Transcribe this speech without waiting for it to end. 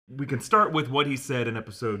we can start with what he said in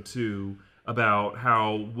episode 2 about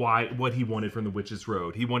what he wanted from the Witch's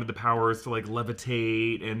Road. He wanted the powers to like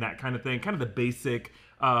levitate and that kind of thing, kind of the basic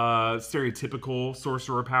stereotypical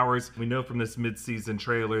sorcerer powers. We know from this mid-season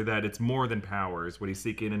trailer that it's more than powers, what he's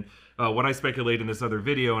seeking. And what I speculate in this other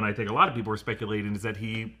video, and I think a lot of people are speculating, is that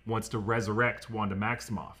he wants to resurrect Wanda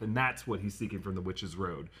Maximoff, and that's what he's seeking from the Witch's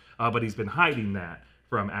Road. But he's been hiding that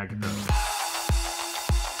from Agatha.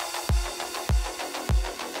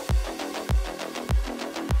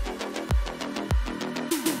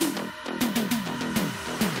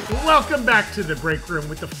 Welcome back to the break room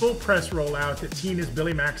with the full press rollout that teased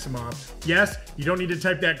Billy Maximoff. Yes, you don't need to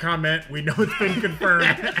type that comment. We know it's been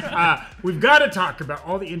confirmed. We've got to talk about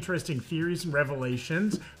all the interesting theories and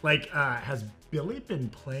revelations. Like, has Billy been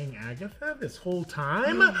playing Agatha this whole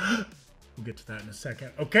time? We'll get to that in a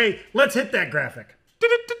second. Okay, let's hit that graphic.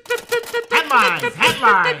 Headlines.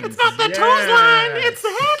 It's not the toes line, it's the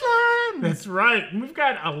headline. That's right. And we've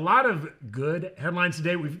got a lot of good headlines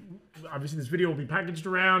today. Obviously, this video will be packaged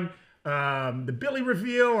around the Billy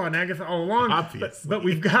reveal on Agatha all along. Obviously. But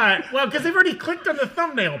we've got, well, because they've already clicked on the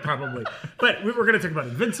thumbnail probably. But we're going to talk about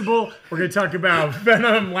Invincible. We're going to talk about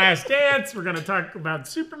Venom Last Dance. We're going to talk about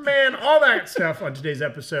Superman, all that stuff on today's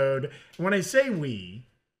episode. And when I say we,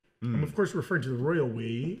 I'm of course referring to the royal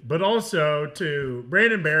we, but also to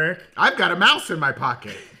Brandon Barrick. I've got a mouse in my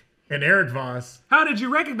pocket. And Erik Voss. How did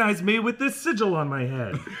you recognize me with this sigil on my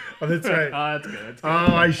head? Oh, that's right. Oh, that's good. That's good.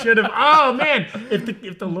 Oh, I should have. Oh, man.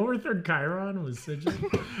 If the lower third Chiron was sigil.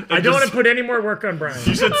 I don't want to put any more work on Brian.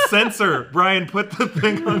 You should censor. Brian, put the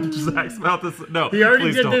thing on Zach's mouth. No, he already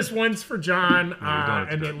please did don't. this once for John,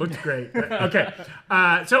 and do it looked great. Okay.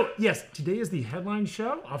 So, yes, today is the headline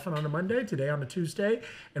show, often on a Monday, today on a Tuesday.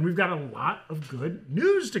 And we've got a lot of good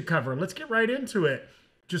news to cover. Let's get right into it.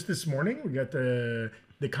 Just this morning, we got the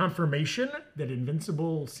confirmation that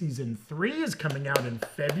Invincible Season 3 is coming out in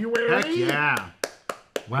February. Heck yeah.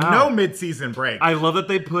 Wow. No mid-season break. I love that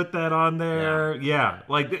they put that on there. Yeah.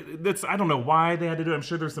 Like, that's, I don't know why they had to do it. I'm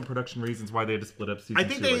sure there's some production reasons why they had to split up season 2 I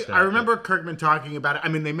think like that, I remember Kirkman talking about it. I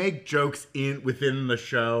mean, they make jokes within the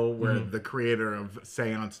show where the creator of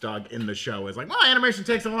Seance Dog in the show is like, well, animation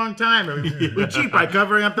takes a long time. And we cheat by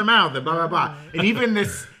covering up the mouth and blah, blah, blah. And even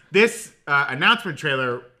this announcement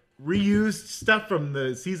trailer reused stuff from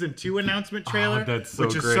the season 2 announcement trailer, that's so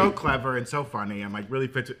which is great. so clever and so funny and like really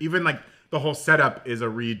fits. Even like the whole setup is a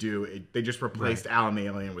redo. They just replaced Alan the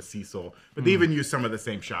Alien with Cecil, but they even used some of the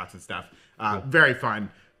same shots and stuff. Very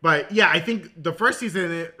fun. But yeah, I think the first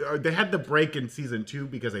season they had the break in season 2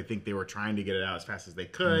 because I think they were trying to get it out as fast as they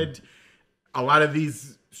could. A lot of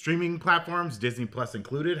these streaming platforms, Disney Plus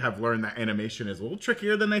included, have learned that animation is a little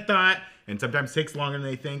trickier than they thought and sometimes takes longer than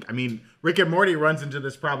they think. I mean, Rick and Morty runs into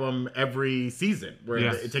this problem every season where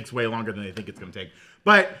it takes way longer than they think it's going to take.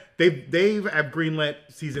 But they have greenlit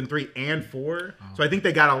season 3 and 4, so I think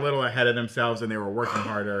they got a little ahead of themselves and they were working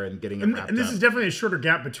harder and getting it wrapped up. And this is definitely a shorter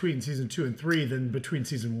gap between season 2 and 3 than between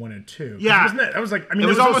season 1 and 2. Yeah, that was like, I mean, it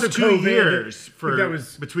was also almost 2 COVID. years for that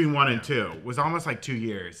was between 1 and 2. It was almost like 2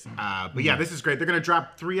 years. But yeah, this is great. They're going to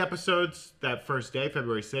drop 3 episodes that first day,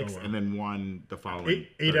 February 6th, and then 1 the following.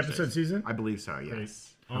 8 episode season? I believe so. Yes.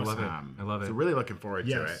 I love it. I love it. So really looking forward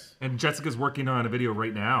to it. And Jessica's working on a video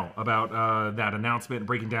right now about that announcement and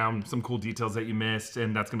breaking down some cool details that you missed,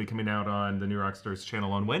 and that's going to be coming out on the new Rockstars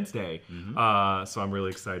channel on Wednesday. So I'm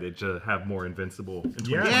really excited to have more Invincible in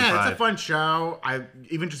 2025. Yeah, it's a fun show. I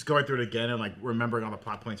even just going through it again and like remembering all the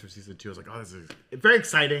plot points for season 2. I was like, oh, this is very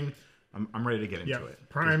exciting. I'm ready to get into it.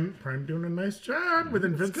 Prime doing a nice job with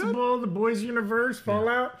Invincible, the Boys Universe,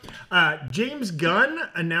 Fallout. James Gunn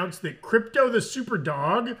announced that Crypto the Super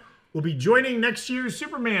Dog will be joining next year's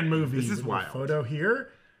Superman movie. This is wild. Photo here.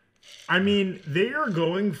 I mean, they are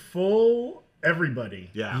going full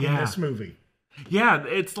everybody in this movie. Yeah,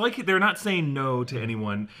 it's like they're not saying no to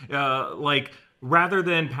anyone. Rather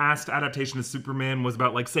than past adaptation of Superman was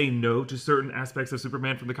about like saying no to certain aspects of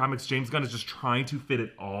Superman from the comics, James Gunn is just trying to fit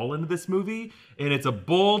it all into this movie. And it's a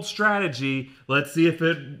bold strategy. Let's see if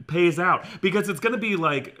it pays out. Because it's going to be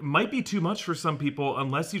like, might be too much for some people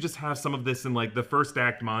unless you just have some of this in like the first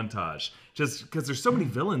act montage. Just because there's so many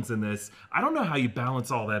villains in this. I don't know how you balance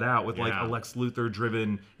all that out with like a Lex Luthor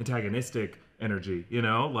driven antagonistic energy, you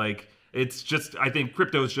know? Like, it's just, I think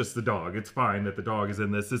Crypto is just the dog. It's fine that the dog is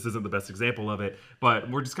in this. This isn't the best example of it, but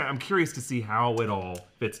I'm curious to see how it all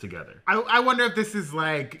fits together. I wonder if this is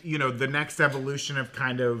like, you know, the next evolution of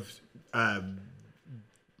kind of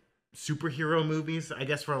superhero movies, I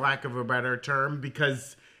guess, for lack of a better term,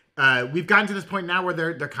 because we've gotten to this point now where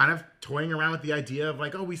they're kind of toying around with the idea of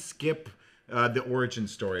like, oh, we skip the origin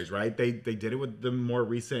stories, right? They did it with the more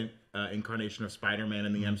recent incarnation of Spider Man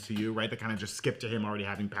in the MCU, right? That kind of just skipped to him already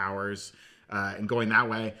having powers and going that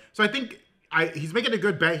way. So I think he's making a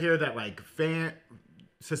good bet here that like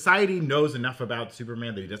society knows enough about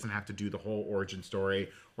Superman that he doesn't have to do the whole origin story,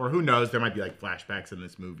 or who knows, there might be like flashbacks in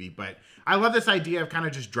this movie. But I love this idea of kind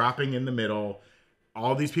of just dropping in the middle.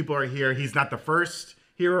 All these people are here. He's not the first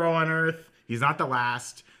hero on Earth. He's not the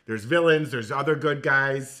last. There's villains. There's other good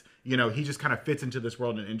guys. You know, he just kind of fits into this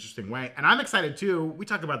world in an interesting way. And I'm excited too. We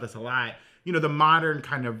talk about this a lot. You know, the modern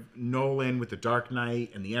kind of Nolan with the Dark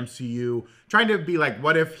Knight and the MCU, trying to be like,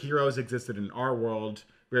 what if heroes existed in our world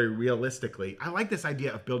very realistically? I like this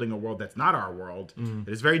idea of building a world that's not our world.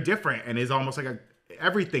 That is very different and is almost like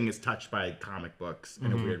everything is touched by comic books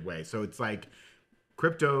in a weird way. So it's like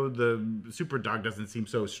Crypto, the super dog, doesn't seem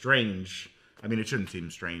so strange. I mean, it shouldn't seem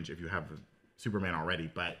strange if you have Superman already,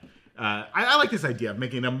 but I like this idea of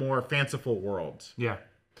making a more fanciful world. Yeah.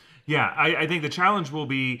 Yeah, I think the challenge will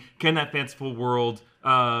be, can that fanciful world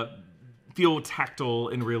feel tactile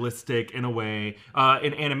and realistic in a way?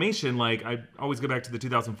 In animation, like, I always go back to the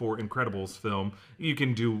 2004 Incredibles film. You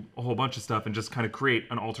can do a whole bunch of stuff and just kind of create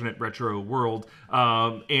an alternate retro world.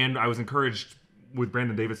 And I was encouraged with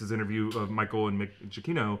Brandon Davis's interview of Michael and Mick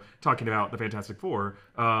Giacchino talking about the Fantastic Four,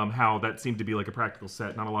 how that seemed to be like a practical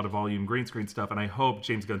set, not a lot of volume green screen stuff, and I hope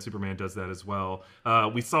James Gunn's Superman does that as well.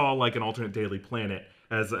 We saw like an alternate Daily Planet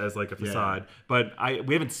as like a facade, but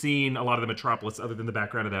we haven't seen a lot of the Metropolis other than the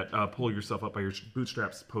background of that pull yourself up by your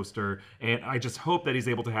bootstraps poster, and I just hope that he's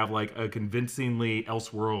able to have like a convincingly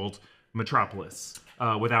Elseworld Metropolis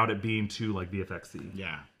without it being too like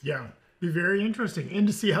VFX-y. Yeah, be very interesting, and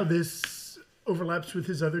to see how this overlaps with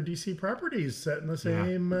his other DC properties set in the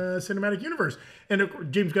same cinematic universe. And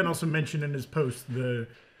James Gunn also mentioned in his post he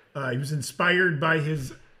was inspired by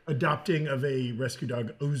his adopting of a rescue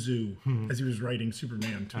dog, Ozu, as he was writing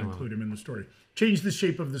Superman to include him in the story. Changed the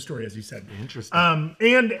shape of the story, as he said. Interesting.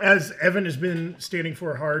 And as Evan has been standing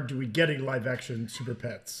for hard, do we get a live-action Super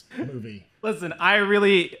Pets movie? Listen,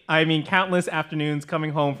 I mean, countless afternoons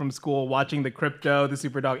coming home from school, watching the Crypto, the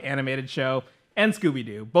Superdog animated show, and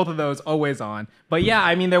Scooby-Doo. Both of those always on. But yeah,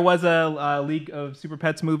 I mean, there was a League of Super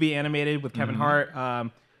Pets movie animated with Kevin Hart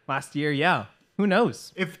last year. Yeah, who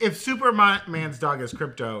knows? If Superman's dog is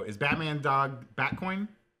Crypto, is Batman's dog Batcoin?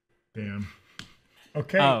 Damn.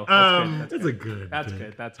 Okay. Oh, That's good. That's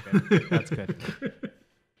good. That's good. That's good.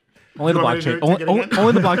 Only the blockchain.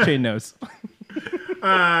 Only the blockchain knows.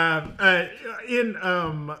 In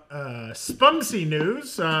Spumsy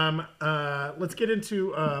news, let's get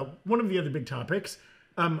into one of the other big topics.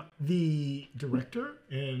 The director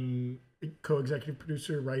and co-executive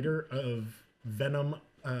producer, writer of Venom,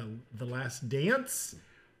 The Last Dance,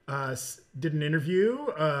 did an interview,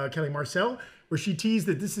 Kelly Marcel, where she teased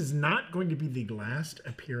that this is not going to be the last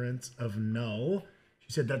appearance of Knull.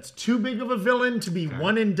 She said that's too big of a villain to be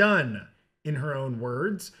one and done, in her own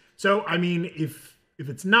words. So, I mean, if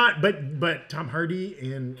it's not, but Tom Hardy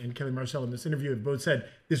and Kelly Marcel in this interview have both said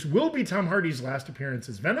this will be Tom Hardy's last appearance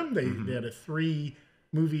as Venom. They had a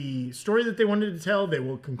 3-movie story that they wanted to tell. They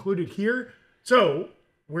will conclude it here. So,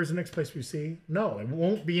 where's the next place we see Knull? It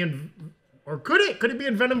won't be in, or could it? Could it be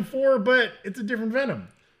in Venom 4, but it's a different Venom?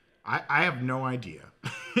 I have no idea.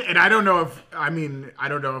 And I don't know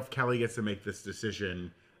if Kelly gets to make this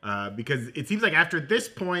decision because it seems like after this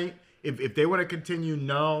point, if they want to continue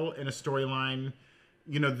Knull in a storyline,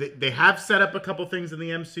 you know, they have set up a couple things in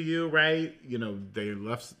the MCU, right? You know, they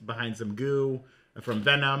left behind some goo from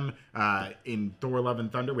Venom. In Thor: Love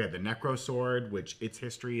and Thunder, we have the Necro Sword, which its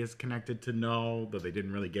history is connected to Knull, though they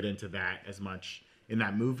didn't really get into that as much in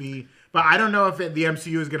that movie. But I don't know if the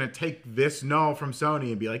MCU is going to take this Knull from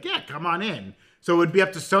Sony and be like, yeah, come on in. So it would be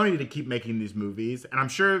up to Sony to keep making these movies. And I'm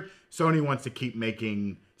sure Sony wants to keep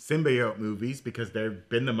making symbiote movies because they've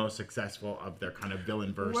been the most successful of their kind of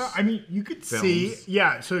villain verse. Well, I mean, you could see,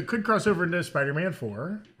 so it could cross over into Spider-Man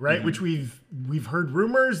 4, right? Which we've heard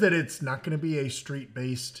rumors that it's not going to be a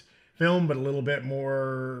street-based film, but a little bit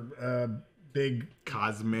more big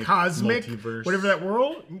cosmic multiverse,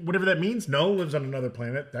 whatever that means. Knull lives on another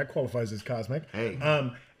planet that qualifies as cosmic. Hey,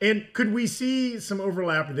 and could we see some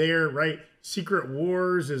overlap there, right? Secret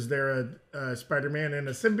Wars, is there a Spider-Man in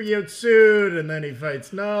a symbiote suit and then he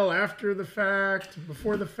fights Knull after the fact,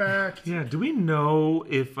 before the fact? Yeah, do we know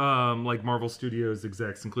if like Marvel Studios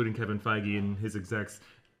execs, including Kevin Feige and his execs,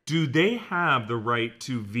 do they have the right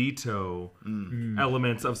to veto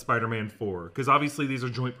elements of Spider-Man 4? Because obviously these are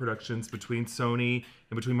joint productions between Sony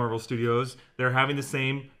and between Marvel Studios. They're having the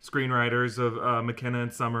same screenwriters of McKenna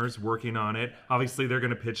and Summers working on it. Obviously they're going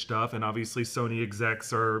to pitch stuff, and obviously Sony execs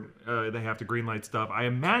they have to greenlight stuff. I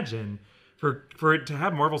imagine for it to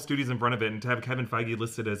have Marvel Studios in front of it and to have Kevin Feige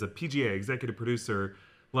listed as a PGA executive producer,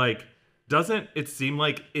 like, doesn't it seem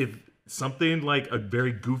like if something like a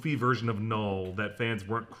very goofy version of Knull that fans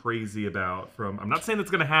weren't crazy about from, I'm not saying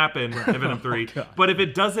that's going to happen in Venom 3, but if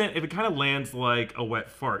it doesn't, if it kind of lands like a wet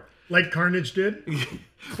fart. Like Carnage did?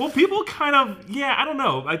 Well, people kind of, I don't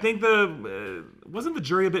know. I think wasn't the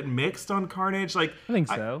jury a bit mixed on Carnage? Like, I think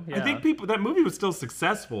so. I think that movie was still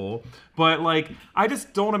successful, but like, I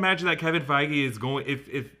just don't imagine that Kevin Feige is going,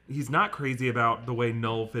 if he's not crazy about the way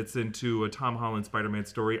Knull fits into a Tom Holland Spider-Man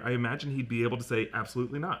story, I imagine he'd be able to say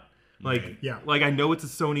absolutely not. Like, like I know it's a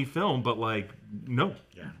Sony film, but like, no.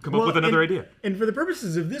 Come up with another idea. And for the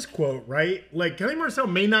purposes of this quote, right? Like, Kelly Marcel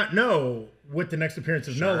may not know what the next appearance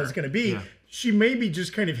of Knull is going to be. Yeah. She may be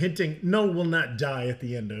just kind of hinting Knull will not die at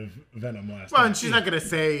the end of Venom last Well, and she's not going to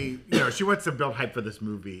say, she wants to build hype for this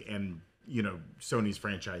movie and, Sony's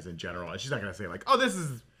franchise in general. And she's not going to say like, oh, this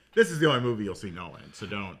is the only movie you'll see Knull in, so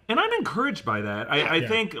don't. And I'm encouraged by that. I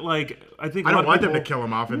think I don't want them to kill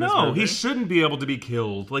him off in this movie. No, he shouldn't be able to be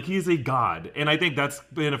killed. Like, he's a god. And I think that's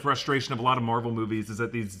been a frustration of a lot of Marvel movies, is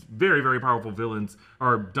that these very, very powerful villains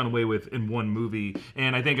are done away with in one movie.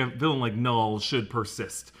 And I think a villain like Knull should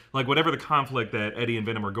persist. Like, whatever the conflict that Eddie and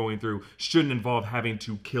Venom are going through shouldn't involve having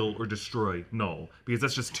to kill or destroy Knull, because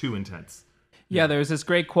that's just too intense. Yeah, there was this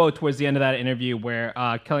great quote towards the end of that interview where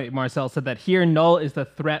Kelly Marcel said that here Knull is the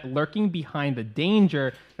threat lurking behind the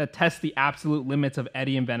danger that tests the absolute limits of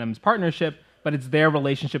Eddie and Venom's partnership, but it's their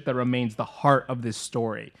relationship that remains the heart of this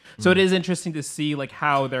story. So it is interesting to see like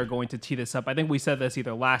how they're going to tee this up. I think we said this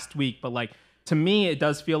either last week, but like to me, it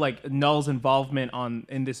does feel like Knull's involvement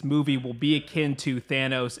in this movie will be akin to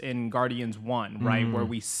Thanos in Guardians 1, right? Where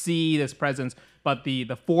we see this presence, but the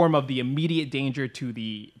form of the immediate danger to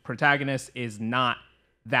the protagonist is not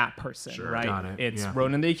that person, right? Got it. It's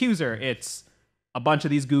Ronan the Accuser. It's a bunch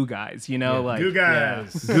of these goo guys, like goo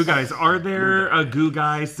guys. Goo guys. Are there goo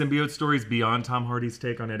guy symbiote stories beyond Tom Hardy's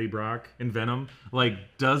take on Eddie Brock in Venom? Like,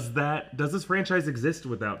 does this franchise exist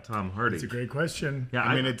without Tom Hardy? That's a great question. Yeah,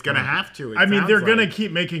 I mean, it's gonna have to. They're gonna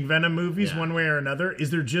keep making Venom movies one way or another. Is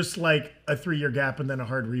there just like a 3-year gap and then a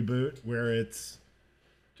hard reboot where it's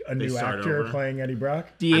a new actor playing Eddie Brock?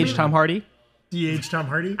 Tom Hardy? DH Tom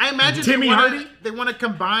Hardy? I imagine Timmy Hardy? They want to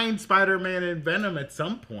combine Spider-Man and Venom at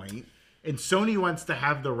some point. And Sony wants to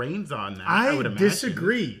have the reins on that. I would imagine.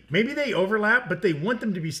 Disagree. Maybe they overlap, but they want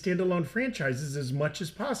them to be standalone franchises as much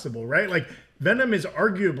as possible, right? Like, Venom is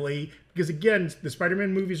arguably, because again, the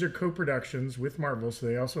Spider-Man movies are co-productions with Marvel, so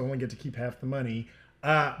they also only get to keep half the money.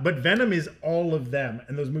 But Venom is all of them,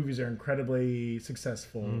 and those movies are incredibly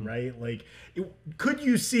successful, right? Like, could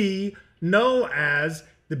you see Knull as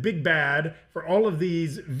the big bad for all of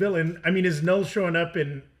these villains? I mean, is Knull showing up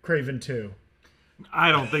in Kraven 2?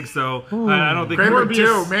 I don't think so. I don't think Kraven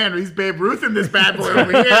 2, man, he's Babe Ruth in this bad boy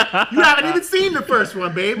over here. You haven't even seen the first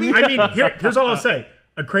one, baby. I mean, here's all I'll say.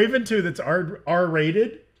 A Kraven 2 that's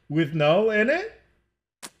R-rated with Knull in it?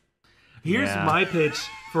 Here's my pitch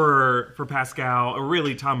for Pascal, or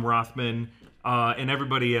really Tom Rothman, and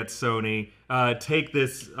everybody at Sony. Take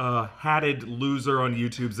this hatted loser on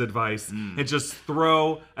YouTube's advice and just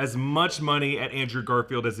throw as much money at Andrew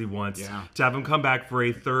Garfield as he wants to have him come back for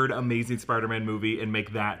a third Amazing Spider-Man movie and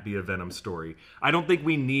make that be a Venom story. I don't think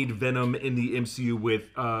we need Venom in the MCU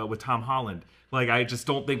with Tom Holland. Like, I just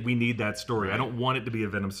don't think we need that story. Right. I don't want it to be a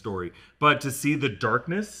Venom story. But to see the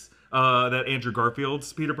darkness that Andrew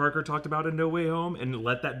Garfield's Peter Parker talked about in No Way Home and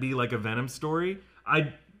let that be like a Venom story,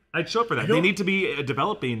 I'd show up for that. They need to be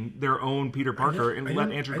developing their own Peter Parker and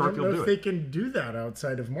let Andrew Garfield do it. I don't know if they can do that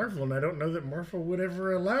outside of Marvel, and I don't know that Marvel would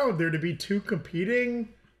ever allow there to be two competing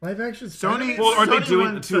live-action Sony. Well, are they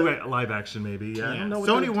doing two live-action maybe? Yeah. I don't know what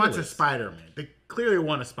Sony wants a Spider-Man. They clearly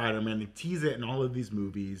want a Spider-Man. They tease it in all of these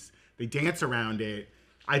movies. They dance around it.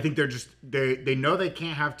 I think they're just they know they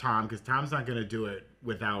can't have Tom because Tom's not going to do it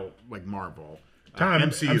without like Marvel.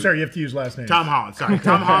 MCU. I'm sorry, you have to use last name. Tom Holland. Sorry,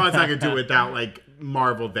 Tom Holland's not going to do it without like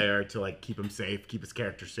Marvel there to like keep him safe, keep his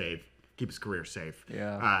character safe, keep his career safe.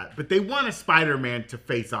 Yeah. But they want a Spider-Man to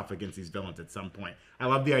face off against these villains at some point. I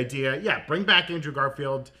love the idea. Yeah, bring back Andrew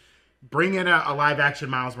Garfield. Bring in a live-action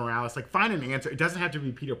Miles Morales. Like, find an answer. It doesn't have to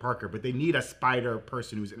be Peter Parker, but they need a spider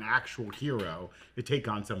person who's an actual hero to take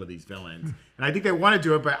on some of these villains. And I think they want to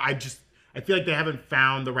do it, but I feel like they haven't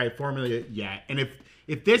found the right formula yet. And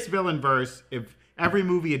if this villain verse, if every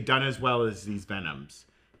movie had done as well as these Venoms,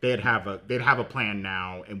 they'd have a plan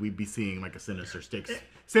now, and we'd be seeing like a Sinister Six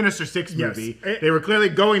movie. Yes. They were clearly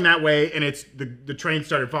going that way, and it's the train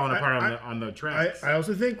started falling apart on the tracks. I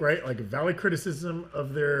also think, right, like a valid criticism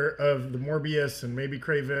of the Morbius and maybe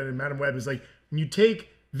Kraven and Madam Web is like when you take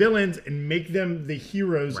villains and make them the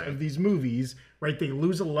heroes of these movies, right? They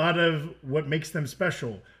lose a lot of what makes them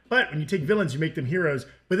special. But when you take villains, you make them heroes.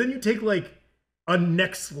 But then you take like a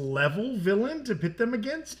next level villain to pit them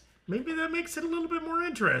against. Maybe that makes it a little bit more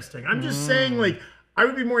interesting. I'm just saying, like, I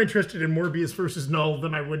would be more interested in Morbius versus Knull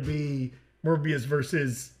than I would be Morbius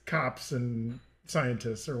versus cops and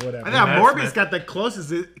scientists or whatever. I thought Morbius got the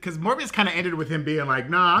closest because Morbius kind of ended with him being like,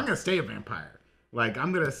 "Nah, I'm gonna stay a vampire. Like,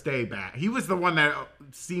 I'm gonna stay back." He was the one that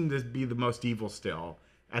seemed to be the most evil still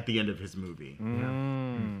at the end of his movie.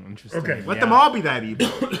 Interesting. Okay. Let them all be that evil.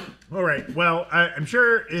 All right. Well, I'm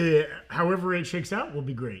sure however it shakes out will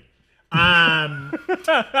be great.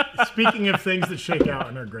 Speaking of things that shake out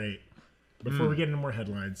and are great, before we get into more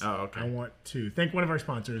headlines, I want to thank one of our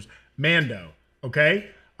sponsors, Mando. Okay?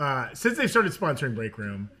 Since they started sponsoring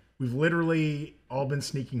Breakroom, we've literally all been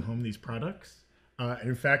sneaking home these products. And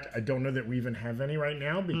in fact, I don't know that we even have any right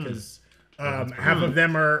now because half of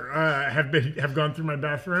them have gone through my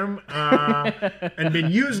bathroom and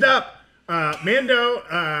been used up.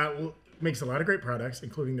 Mando makes a lot of great products,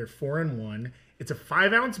 including their 4-in-1. It's a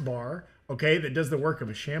 5-ounce bar, okay, that does the work of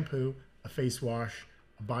a shampoo, a face wash,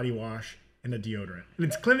 a body wash, and a deodorant. And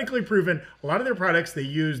it's clinically proven. A lot of their products, they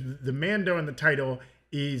use the Mando in the title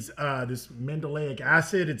is this mandelic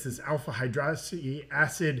acid. It's this alpha hydroxy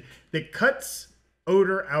acid that cuts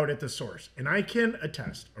odor out at the source. And I can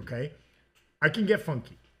attest, okay, I can get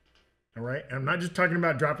funky. All right, and I'm not just talking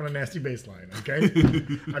about dropping a nasty bass line, okay?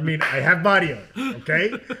 I mean, I have body odor,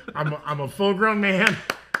 okay? I'm a full-grown man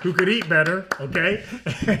who could eat better, okay?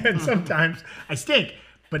 And sometimes I stink,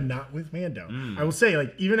 but not with Mando. I will say,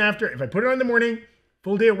 like, even after, if I put it on in the morning,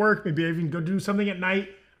 full day at work, maybe I even go do something at night,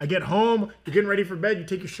 I get home, you're getting ready for bed, you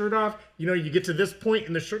take your shirt off, you know, you get to this point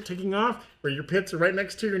in the shirt taking off where your pits are right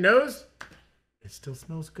next to your nose, it still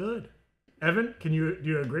smells good. Evan, do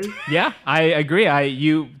you agree? Yeah, I agree.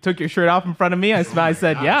 You took your shirt off in front of me. I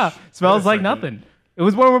said, yeah, smells like nothing. It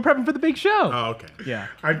was when we're prepping for the big show. Oh, okay. Yeah.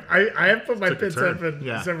 I have put my pits up in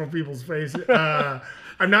several people's faces.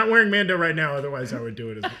 I'm not wearing Mando right now, otherwise I would do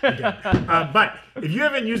it again. But if you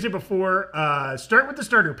haven't used it before, start with the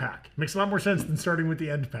starter pack. It makes a lot more sense than starting with the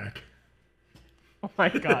end pack. Oh my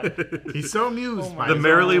God. He's so amused by The his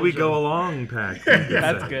Merrily own We joke. Go Along pack.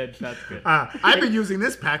 That's good. That's good. I've been using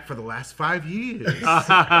this pack for the last 5 years.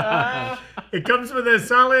 It comes with a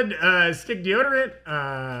solid stick deodorant,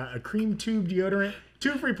 a cream tube deodorant,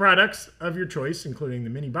 2 free products of your choice, including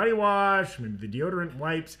the mini body wash, maybe the deodorant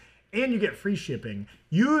wipes, and you get free shipping.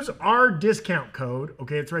 Use our discount code.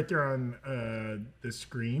 Okay, it's right there on the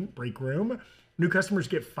screen, Breakroom. New customers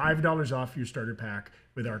get $5 off your starter pack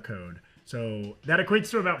with our code. So that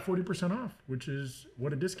equates to about 40% off, which is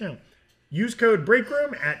what a discount. Use code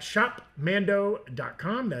BREAKROOM at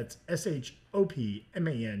shopmando.com. That's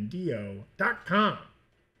shopmando.com.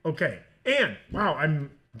 Okay. And, wow,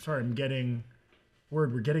 I'm sorry, I'm getting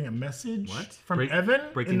word. We're getting a message from Evan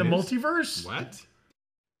in the multiverse. What?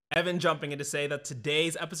 Evan jumping in to say that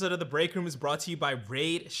today's episode of The Breakroom is brought to you by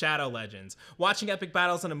Raid Shadow Legends. Watching epic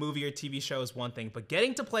battles on a movie or TV show is one thing, but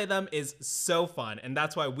getting to play them is so fun, and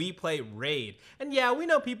that's why we play Raid. And yeah, we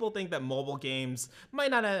know people think that mobile games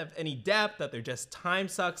might not have any depth, that they're just time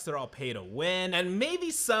sucks, they're all pay to win, and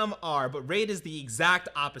maybe some are, but Raid is the exact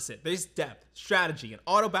opposite. There's depth, strategy, an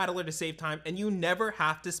auto battler to save time, and you never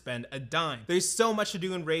have to spend a dime. There's so much to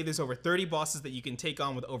do in Raid. There's over 30 bosses that you can take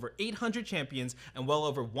on with over 800 champions and well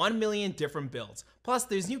over 1 million different builds. Plus,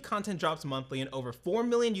 there's new content drops monthly and over 4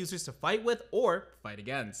 million users to fight with or fight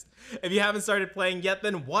against. If you haven't started playing yet,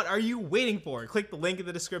 then what are you waiting for? Click the link in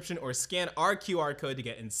the description or scan our QR code to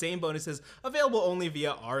get insane bonuses available only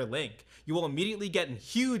via our link. You will immediately get a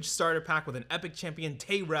huge starter pack with an epic champion,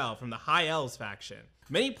 Tayrel from the High Elves faction.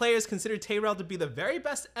 Many players consider Tayrel to be the very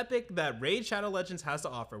best epic that Raid Shadow Legends has to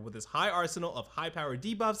offer, with his high arsenal of high-powered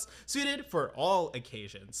debuffs suited for all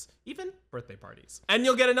occasions, even birthday parties. And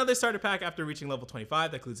you'll get another starter pack after reaching level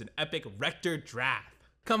 25 that includes an epic Rector Drath.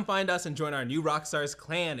 Come find us and join our new Rockstars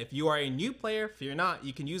clan. If you are a new player, fear not,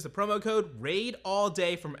 you can use the promo code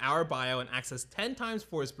RAIDALLDAY from our bio and access 10 times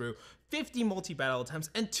Force Brew, 50 multi-battle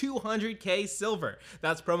attempts, and 200k silver.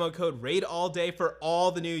 That's promo code RAIDALLDAY for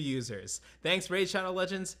all the new users. Thanks, Raid Shadow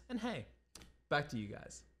Legends, and hey, back to you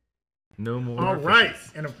guys. No more. All right,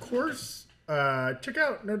 and of course, check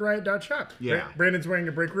out nerdriot.shop. Yeah. Brandon's wearing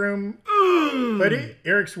a Breakroom hoodie.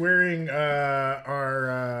 Eric's wearing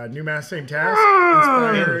our new Mass Same Task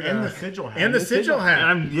inspired, and the sigil hat. And the sigil hat.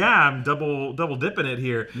 I'm double dipping it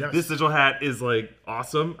here. Yes. This sigil hat is like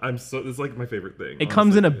awesome. This is like my favorite thing. It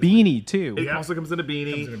comes in a beanie too. It also comes in a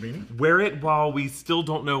beanie. Comes in a beanie. Wear it while we still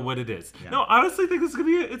don't know what it is. Yeah. No, I honestly think this could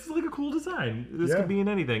be. It's like a cool design. This Yeah. could be in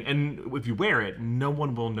anything, and if you wear it, no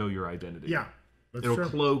one will know your identity. Yeah. That's It'll true.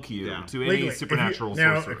 cloak you Yeah. to Legally. any supernatural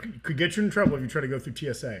Now, sorcerer. it could get you in trouble if you try to go through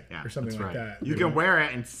TSA Yeah, or something that's like right. that. You can wear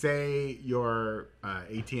it and say your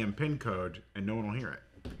ATM PIN code, and no one will hear it.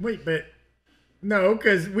 Wait, but no,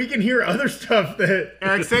 because we can hear other stuff that.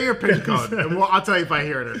 Eric, say your PIN code, and I'll tell you if I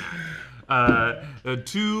hear it or not.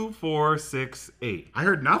 2468. I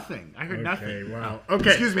heard nothing. Okay, nothing. wow. Okay.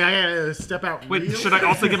 Excuse me, I gotta step out. Wait, real should I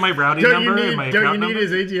also get my routing Don't number you and my need, don't account you need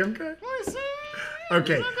number? his ATM card?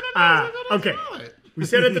 Okay. He's not gonna know, Okay. he's not gonna know it. We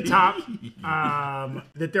said at the top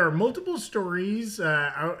that there are multiple stories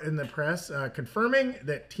out in the press confirming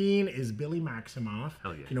that Teen is Billy Maximoff.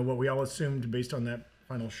 Hell yeah. You know, what we all assumed based on that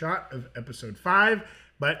final shot of episode 5.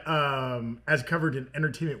 But as covered in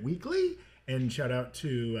Entertainment Weekly, and shout out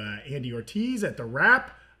to Andy Ortiz at The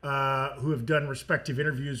Wrap, who have done respective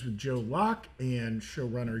interviews with Joe Locke and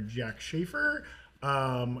showrunner Jack Schaefer,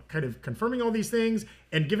 kind of confirming all these things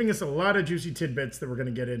and giving us a lot of juicy tidbits that we're going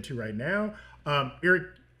to get into right now. Eric,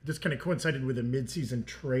 this kind of coincided with a mid-season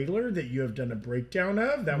trailer that you have done a breakdown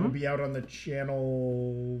of. That will be out on the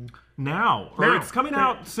channel Now. Now. It's coming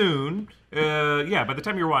out soon. Yeah, by the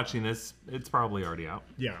time you're watching this, it's probably already out.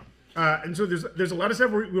 Yeah. And so there's a lot of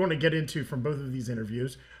stuff we want to get into from both of these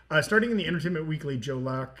interviews. Starting in the Entertainment Weekly Joe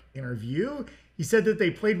Locke interview, he said that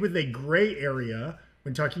they played with a gray area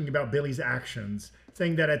when talking about Billy's actions,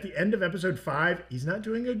 saying that at the end of episode 5, he's not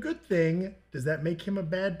doing a good thing. Does that make him a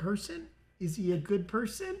bad person? Is he a good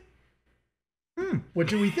person? What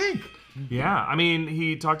do we think? Yeah, I mean,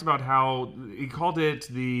 he talked about how he called it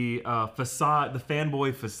the facade, the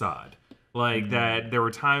fanboy facade. Like that there were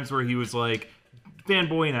times where he was like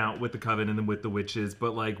fanboying out with the coven and then with the witches,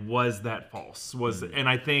 but like, was that false? And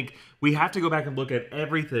I think we have to go back and look at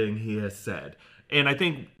everything he has said. And I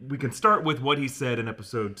think we can start with what he said in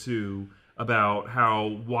episode 2 about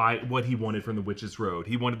what he wanted from the Witch's Road.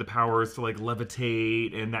 He wanted the powers to like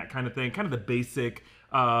levitate and that kind of thing, kind of the basic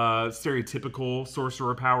stereotypical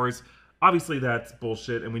sorcerer powers. Obviously that's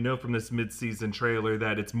bullshit, and we know from this mid-season trailer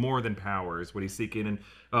that it's more than powers, what he's seeking. And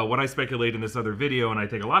what I speculate in this other video, and I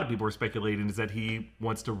think a lot of people are speculating, is that he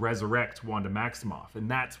wants to resurrect Wanda Maximoff,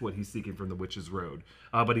 and that's what he's seeking from the Witch's Road.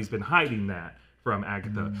 But he's been hiding that from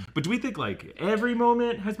Agatha. But do we think like every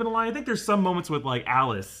moment has been a lie? I think there's some moments with like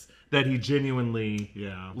Alice that he genuinely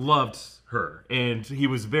loved her, and he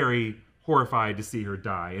was very horrified to see her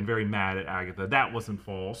die and very mad at Agatha. That wasn't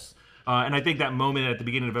false. And I think that moment at the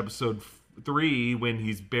beginning of episode 3 when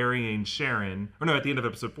he's burying Sharon, or no, at the end of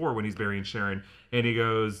episode 4 when he's burying Sharon, and he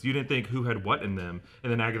goes, "You didn't think who had what in them?"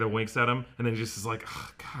 And then Agatha winks at him, and then he just is like, "Oh,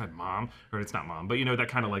 God, Mom," or it's not Mom, but you know, that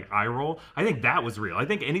kind of like eye roll. I think that was real. I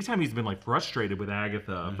think anytime he's been like frustrated with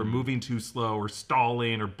Agatha for moving too slow or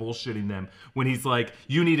stalling or bullshitting them, when he's like,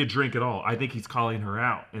 "You need to drink it all," I think he's calling her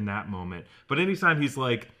out in that moment. But anytime he's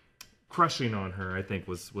like crushing on her, I think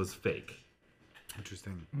was fake.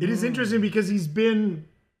 Interesting. It is interesting because he's been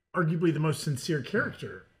arguably the most sincere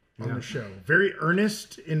character on the show. Very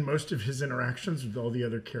earnest in most of his interactions with all the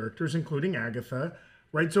other characters, including Agatha.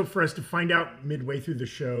 Right? So for us to find out midway through the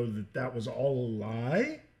show that that was all a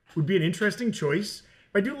lie would be an interesting choice.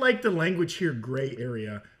 But I do like the language here, gray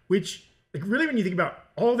area, which, like, really when you think about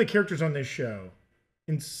all the characters on this show,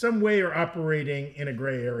 in some way are operating in a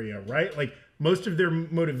gray area, right? Like, most of their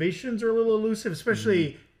motivations are a little elusive,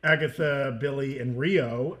 especially Agatha, Billy, and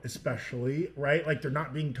Rio, especially, right? Like, they're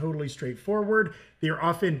not being totally straightforward. They're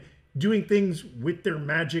often doing things with their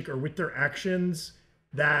magic or with their actions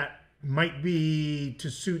that might be to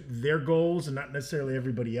suit their goals and not necessarily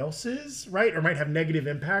everybody else's, right? Or might have negative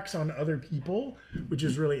impacts on other people, which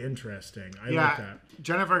is really interesting. I like that.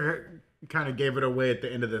 Jennifer kind of gave it away at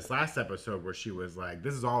the end of this last episode where she was like,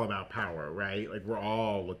 this is all about power, right? Like, we're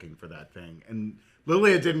all looking for that thing. And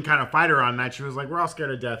Lilia didn't kind of fight her on that. She was like, we're all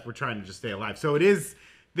scared of death. We're trying to just stay alive. So it is,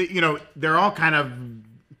 you know, they're all kind of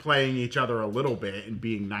playing each other a little bit and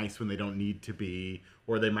being nice when they don't need to be,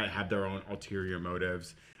 or they might have their own ulterior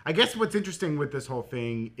motives. I guess what's interesting with this whole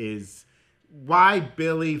thing is why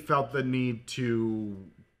Billy felt the need to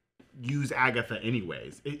use Agatha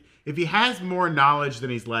anyways. If he has more knowledge than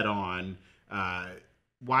he's let on,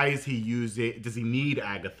 why is he using? Does he need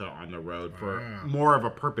Agatha on the road for more of a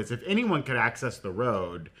purpose? If anyone could access the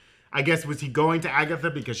road, I guess was he going to Agatha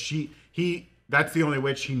because he that's the only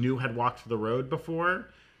witch he knew had walked the road before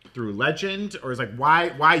through legend, or is like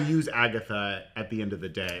why use Agatha at the end of the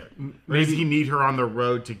day? Maybe does he need her on the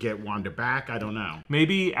road to get Wanda back? I don't know.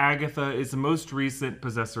 Maybe Agatha is the most recent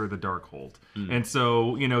possessor of the Darkhold. And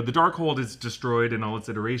so, the Darkhold is destroyed in all its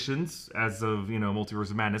iterations as of, Multiverse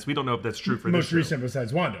of Madness. We don't know if that's true for this show. Most recent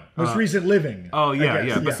besides Wanda. Most recent living. Oh,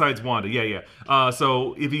 yeah. Besides Wanda. Yeah.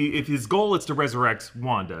 So if his goal is to resurrect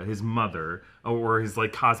Wanda, his mother, or his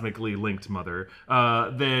cosmically linked mother,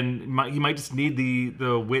 then he might just need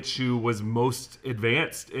the witch who was most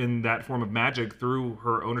advanced in that form of magic through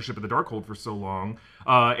her ownership of the Darkhold for so long,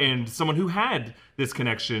 and someone who had this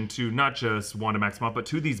connection to not just Wanda Maximoff, but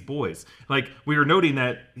to these boys. We are noting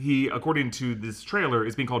that he, according to this trailer,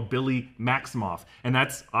 is being called Billy Maximoff, and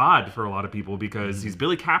that's odd for a lot of people because he's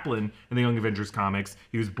Billy Kaplan in the Young Avengers comics.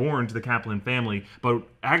 He was born to the Kaplan family, but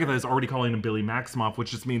Agatha is already calling him Billy Maximoff,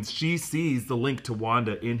 which just means she sees the link to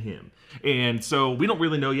Wanda in him. And so we don't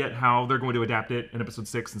really know yet how they're going to adapt it in episode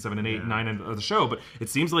 6 and 7 and 8 and 9 of the show, but it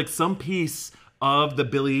seems like some piece of the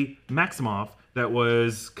Billy Maximoff that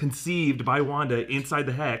was conceived by Wanda inside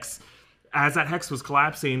the Hex, as that Hex was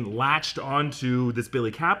collapsing, latched onto this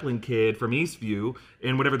Billy Kaplan kid from Eastview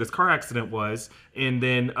in whatever this car accident was, and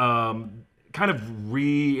then kind of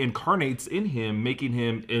reincarnates in him, making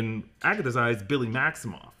him, in Agatha's eyes, Billy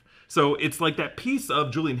Maximoff. So it's like that piece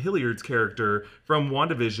of Julian Hilliard's character from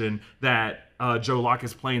WandaVision that Joe Locke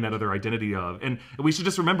is playing that other identity of. And we should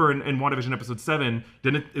just remember in WandaVision episode 7,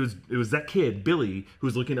 it was that kid, Billy, who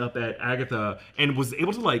was looking up at Agatha and was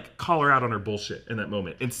able to call her out on her bullshit in that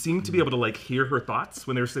moment and seemed to be able to hear her thoughts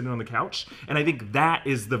when they were sitting on the couch. And I think that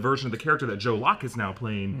is the version of the character that Joe Locke is now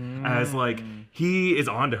playing as he is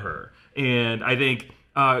onto her. And I think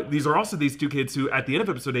these are also these two kids who at the end of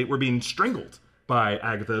episode 8 were being strangled by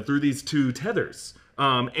Agatha through these two tethers.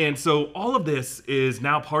 And so all of this is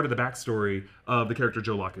now part of the backstory of the character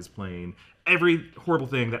Joe Locke is playing. Every horrible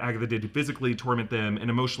thing that Agatha did to physically torment them and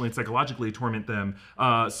emotionally and psychologically torment them.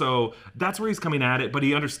 So that's where he's coming at it, but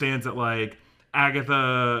he understands that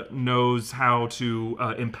Agatha knows how to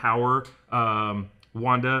empower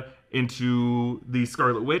Wanda into the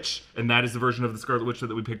Scarlet Witch, and that is the version of the Scarlet Witch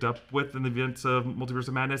that we picked up with in the events of Multiverse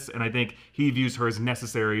of Madness, and I think he views her as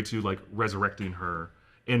necessary to resurrecting her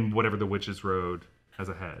in whatever the witch's road has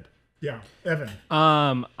ahead. Yeah, Evan.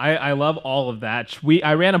 I love all of that.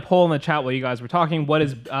 I ran a poll in the chat while you guys were talking. What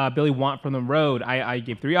does Billy want from the road? I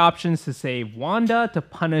gave 3 options: to save Wanda, to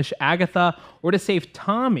punish Agatha, or to save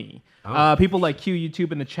Tommy. People like Q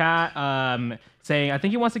YouTube in the chat saying, I think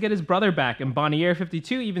he wants to get his brother back. And Bonnier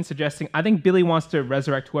 52 even suggesting, I think Billy wants to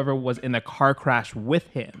resurrect whoever was in the car crash with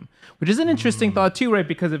him, which is an interesting thought too, right?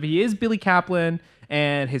 Because if he is Billy Kaplan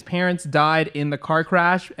and his parents died in the car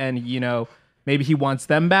crash and, maybe he wants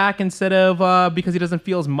them back instead of because he doesn't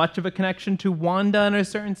feel as much of a connection to Wanda in a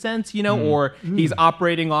certain sense, or he's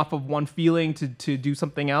operating off of one feeling to do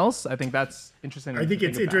something else. I think that's interesting. I think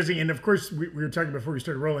it's interesting. And of course, we were talking before we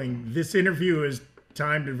started rolling, this interview is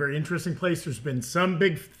timed in a very interesting place. There's been some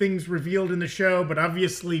big things revealed in the show, but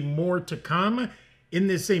obviously more to come. In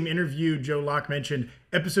this same interview, Joe Locke mentioned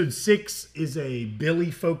episode 6 is a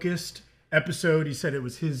Billy-focused episode. He said it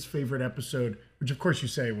was his favorite episode, which of course you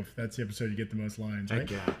say, well, if that's the episode you get the most lines, right?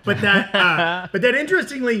 But that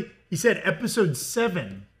interestingly, he said episode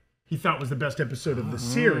 7 he thought was the best episode of the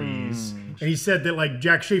series. And he said that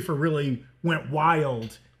Jack Schaefer really went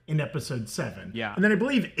wild in episode 7. Yeah. And then I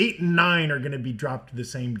believe 8 and 9 are going to be dropped the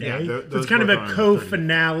same day. Yeah, so it's kind of a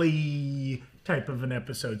co-finale type of an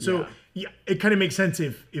episode. So yeah, it kind of makes sense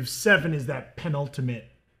if 7 is that penultimate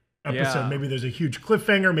episode. Yeah. Maybe there's a huge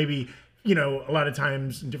cliffhanger. Maybe, a lot of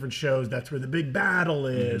times in different shows, that's where the big battle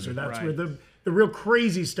is, or that's where the real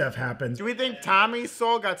crazy stuff happens. Do we think Tommy's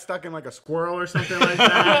soul got stuck in a squirrel or something like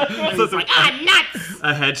that? And he's like, nuts!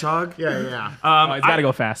 A hedgehog? Yeah. He's got to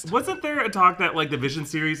go fast. Wasn't there a talk that the Vision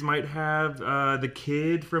series might have the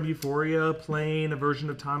kid from Euphoria playing a version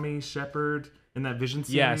of Tommy Shepard in that Vision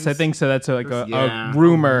series? Yes, I think so. That's a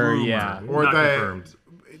rumor. Yeah. Or Not confirmed.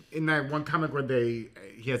 In that one comic where he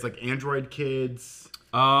has android kids.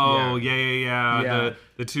 Oh, yeah.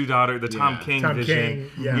 The 2 daughters, the Tom King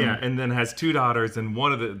Vision. King, yeah. And then has 2 daughters, and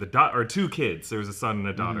one of or 2 kids. There was a son and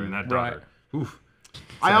a daughter, and that daughter. Right. Oof.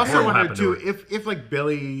 I also wonder too if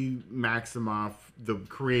Billy Maximoff, the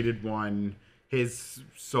created one, his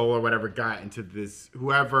soul or whatever got into this,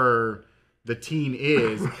 whoever the teen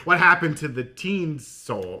is, what happened to the teen's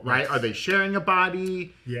soul, right? Are they sharing a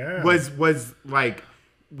body? Yeah.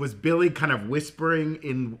 Was Billy kind of whispering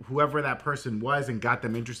in whoever that person was and got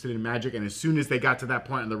them interested in magic, and as soon as they got to that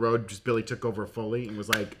point on the road, just Billy took over fully and was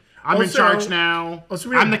like, I'm in Also- charge now.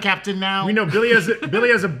 also, I'm the captain now. We know Billy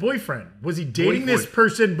has a boyfriend. Was he dating this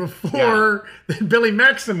person before Billy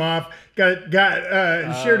Maximoff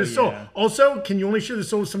shared his soul? yeah. Also, can you only share the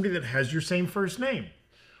soul with somebody that has your same first name?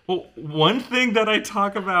 Well, one thing that I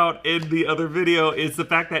talk about in the other video is the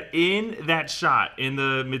fact that in that shot in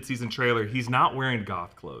the mid-season trailer, he's not wearing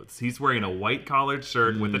goth clothes. He's wearing a white collared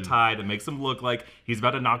shirt with a tie that makes him look like he's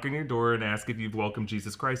about to knock on your door and ask if you've welcomed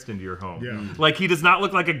Jesus Christ into your home. Yeah. Like, he does not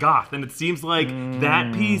look like a goth, and it seems like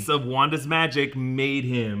that piece of Wanda's magic made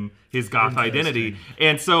him his goth identity.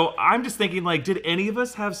 And so I'm just thinking, like, did any of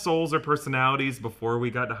us have souls or personalities before we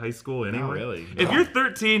got to high school anyway? Not really. If you're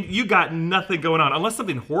 13, you got nothing going on, unless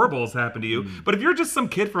something horrible has happened to you. But if you're just some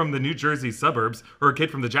kid from the New Jersey suburbs, or a kid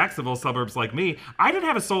from the Jacksonville suburbs like me, I didn't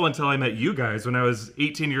have a soul until I met you guys when I was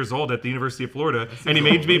 18 years old at the University of Florida, and he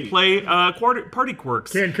made me play Party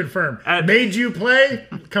Quirks. Can confirm. Made you play?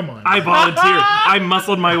 Come on. I volunteered. I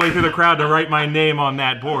muscled my way through the crowd to write my name on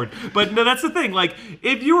that board. But no, that's the thing. Like,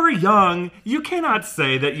 if you were young, you cannot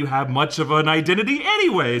say that you have much of an identity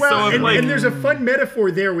anyway. Well, so and there's a fun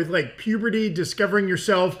metaphor there with like puberty, discovering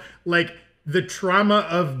yourself, like the trauma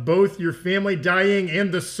of both your family dying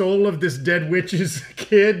and the soul of this dead witch's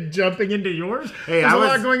kid jumping into yours. Hey, There's a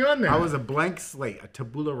lot going on there. I was a blank slate, a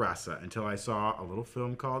tabula rasa, until I saw a little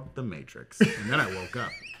film called The Matrix, and then I woke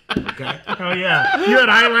up. Okay. Oh yeah, you had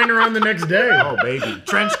eyeliner on the next day. Oh baby,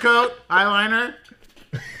 trench coat, eyeliner,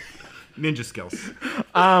 ninja skills.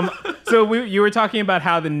 So you were talking about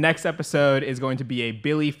how the next episode is going to be a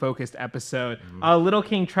Billy-focused episode. Little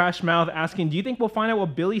King Trashmouth asking, do you think we'll find out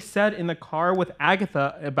what Billy said in the car with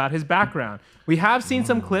Agatha about his background? We have seen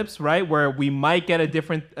some clips, right, where we might get a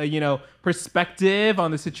different, perspective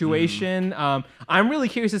on the situation. I'm really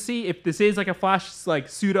curious to see if this is like a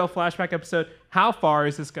pseudo flashback episode. How far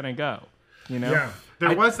is this gonna go? You know? Yeah.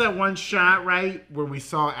 There was that one shot, right, where we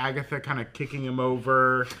saw Agatha kind of kicking him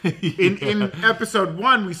over. In episode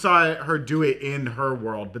 1, we saw her do it in her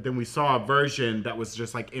world, but then we saw a version that was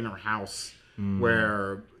just like in her house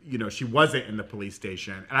where, she wasn't in the police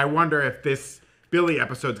station. And I wonder if this Billy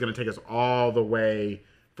episode is going to take us all the way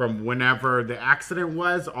from whenever the accident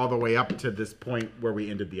was all the way up to this point where we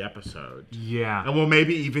ended the episode. Yeah. And we'll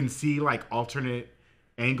maybe even see like alternate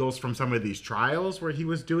angles from some of these trials where he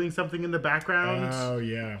was doing something in the background. Oh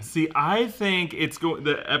yeah. See, I think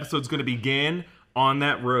the episode's going to begin on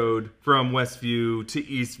that road from Westview to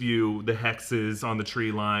Eastview, the hexes on the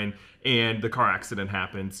tree line, and the car accident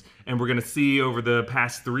happens. And we're going to see over the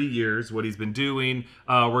past 3 years what he's been doing.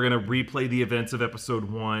 We're going to replay the events of episode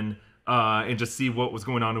 1. And just see what was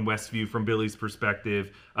going on in Westview from Billy's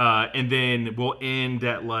perspective. And then we'll end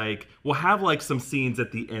at we'll have some scenes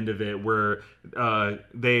at the end of it where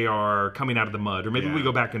they are coming out of the mud. Or maybe we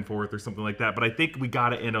go back and forth or something like that. But I think we got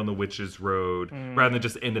to end on the witch's road rather than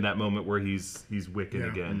just end in that moment where he's Wiccan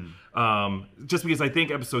again. Just because I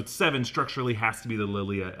think episode 7 structurally has to be the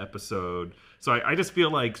Lilia episode. So I just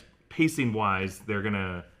feel like pacing-wise, they're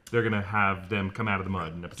gonna have them come out of the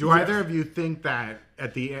mud in episode Do 6. either of you think that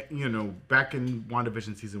at the back in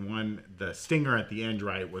WandaVision season 1, the stinger at the end,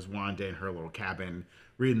 right, was Wanda in her little cabin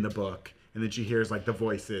reading the book, and then she hears the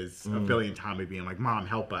voices of Billy and Tommy being like, "Mom,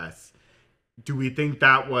 help us." Do we think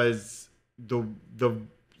that was the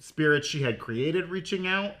spirit she had created reaching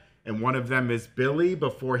out, and one of them is Billy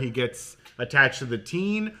before he gets attached to the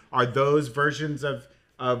teen? Are those versions of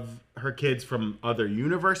her kids from other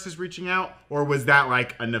universes reaching out, or was that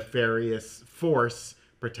like a nefarious force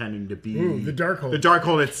pretending to be the Darkhold? The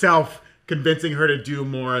Darkhold itself convincing her to do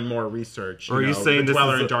more and more research. Or are you saying the this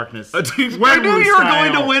Dweller is in Darkness? I knew you were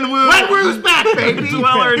going to Wenwu. Wenwu's back, baby.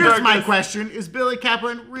 Dweller in Here's my Darkness. question: is Billy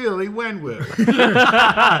Kaplan really Wenwu?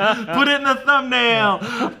 Put it in the thumbnail.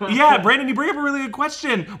 Yeah, Brandon, you bring up a really good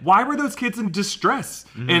question. Why were those kids in distress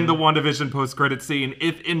in the WandaVision post-credit scene?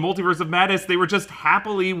 If in Multiverse of Madness, they were just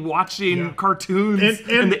happily watching cartoons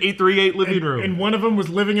in the 838 living room. And one of them was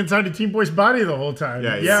living inside a Teen Boy's body the whole time.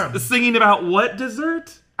 Yeah. Singing about what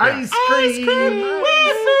dessert? Ice cream.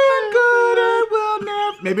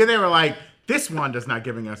 Maybe they were like, this Wanda's not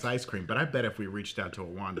giving us ice cream, but I bet if we reached out to a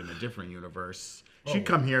Wanda in a different universe, she'd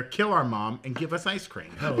come here, kill our mom, and give us ice cream.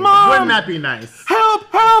 Mom! Wouldn't that be nice?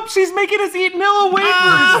 Help! She's making us eat Nilla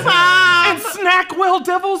wafers and Snackwell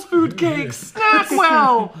Devil's Food Cakes.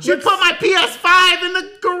 Snackwell. She put my PS5 in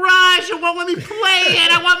the garage and won't let me play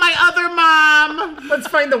it. I want my other mom. Let's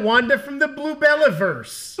find the Wanda from the Blue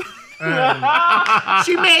Bellaverse.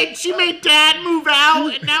 She made Dad move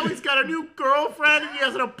out, and now he's got a new girlfriend, and he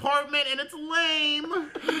has an apartment, and it's lame.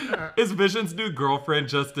 Is Vision's new girlfriend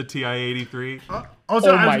just a TI-83? Also,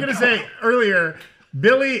 Oh I my was going to say earlier,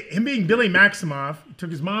 him being Billy Maximoff,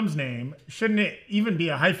 took his mom's name. Shouldn't it even be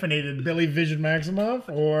a hyphenated Billy Vision Maximoff?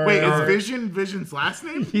 Or Wait, is Vision's last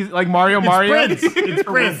name? He's like Mario. Prince. It's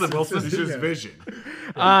Prince. It's just Vision.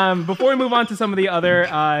 Before we move on to some of the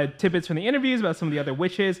other tidbits from the interviews about some of the other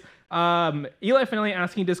witches, Eli finally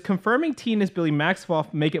asking, does confirming Teen is Billy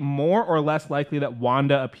Maximoff make it more or less likely that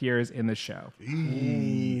Wanda appears in the show?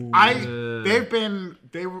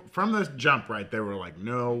 They were from the jump, right? They were like,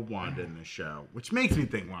 no Wanda in the show, which makes me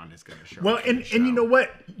think Wanda's going to show Well, up. in and the show. you know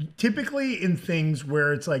what? Typically in things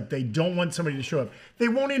where it's like they don't want somebody to show up, they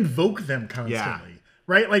won't invoke them constantly. Yeah.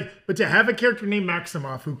 Right? Like, but to have a character named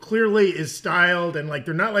Maximoff who clearly is styled and like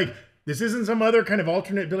they're not like, this isn't some other kind of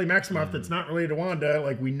alternate Billy Maximoff that's not related to Wanda,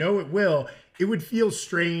 like we know it will, it would feel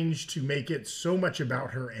strange to make it so much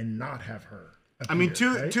about her and not have her appear, I mean,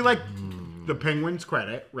 right? to like the Penguins'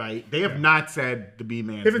 credit, right? They have not said the B-Man's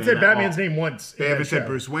name. They haven't said at Batman's all. name once. They in haven't that said show.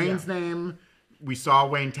 Bruce Wayne's name. We saw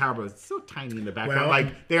Wayne Tower, but it's so tiny in the background. Well,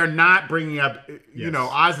 like, they are not bringing up, you know,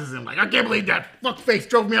 Oz's and like, I can't believe that fuckface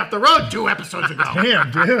drove me off the road 2 episodes ago. Damn,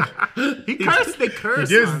 dude. He cursed, they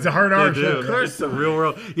cursed. It is. It's a hard R show. It's the real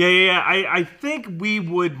world. Yeah. I think we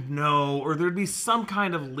would know, or there'd be some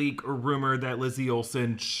kind of leak or rumor that Lizzie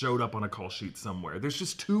Olsen showed up on a call sheet somewhere. There's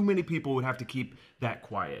just too many people who would have to keep that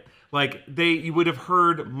quiet. Like, you would have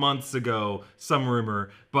heard months ago some rumor,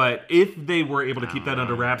 but if they were able to keep that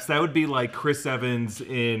under wraps, that would be like Chris Evans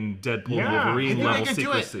in Deadpool Yeah, I Wolverine think level they can do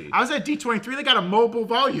secrecy. it. I was at D23. They got a mobile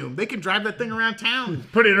volume. They can drive that thing around town.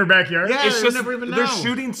 Put it in her backyard. Yeah, It's they just never even they're know.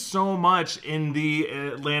 shooting so much in the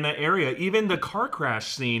Atlanta area. Even the car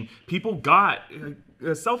crash scene, people got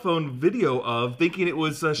a cell phone video of thinking it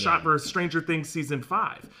was a shot for Stranger Things season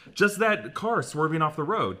 5. Just that car swerving off the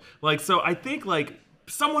road. Like, so I think like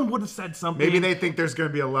someone would have said something. Maybe they think there's going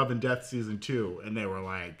to be a Love and Death season 2, and they were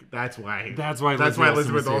like, "That's why Elizabeth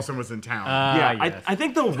Elizabeth Olsen Olsen was in town." Yeah, yes. I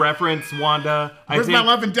think they'll reference Wanda. Where's I my think,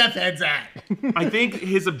 Love and Death heads at? I think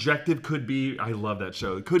his objective could be, I love that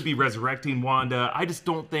show, it could be resurrecting Wanda. I just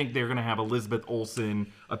don't think they're going to have Elizabeth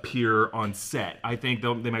Olsen appear on set. I think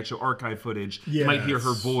they might show archive footage. You might hear her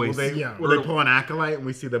Yes. voice. Will they pull an acolyte and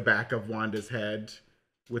we see the back of Wanda's head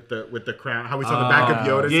with the crown? How we saw the back of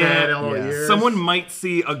Yoda's head and all the ears. Someone might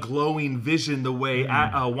see a glowing vision the way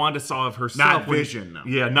Wanda saw of herself. Not Vision, though.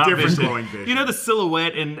 Yeah, not Different Vision. glowing Vision. You know the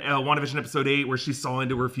silhouette in WandaVision episode 8 where she saw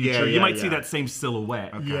into her future? You might see that same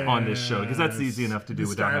silhouette on this show because that's easy enough to do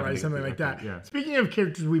without having to something like that. Yeah. Speaking of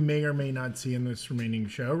characters we may or may not see in this remaining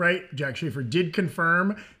show, right? Jack Schaefer did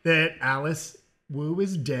confirm that Alice Wu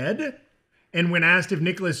is dead. And when asked if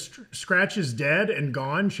Nicholas Scratch is dead and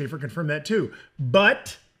gone, Schaefer confirmed that too.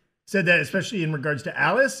 But said that especially in regards to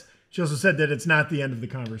Alice, she also said that it's not the end of the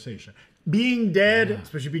conversation. Being dead,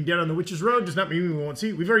 especially being dead on the Witch's Road, does not mean we won't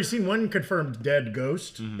see. We've already seen one confirmed dead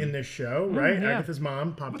ghost in this show, right? yeah. Agatha's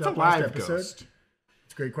mom popped What's up a last live episode. ghost?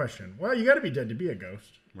 It's a great question. Well, you got to be dead to be a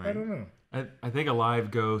ghost. I don't know. I think a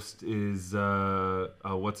live ghost is,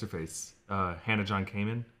 what's her face? Hannah John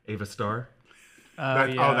Kamen, Ava Starr.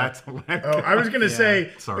 That's hilarious. Oh, I was gonna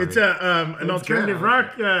say Sorry. it's an alternative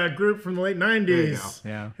rock group from the late '90s.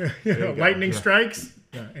 Yeah. You know, Lightning Strikes.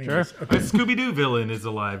 Yeah, anyways, Sure. okay. A Scooby-Doo villain is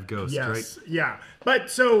a live ghost, Yes. right? Yeah.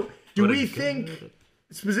 But so, do What we a think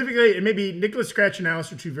specifically, and maybe Nicholas Scratch and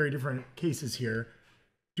Alice are two very different cases here.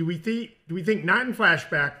 Do we think not in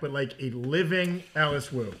flashback, but like a living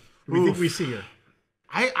Alice Wu? Do we think we see her?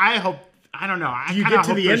 I hope. I don't know. You get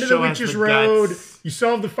to the end of the Witch's Road, you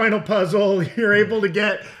solve the final puzzle, you're able to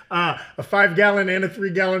get a 5-gallon and a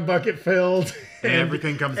 3-gallon bucket filled. And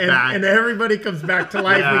everything comes back. And everybody comes back to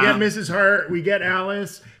life. We get Mrs. Hart, we get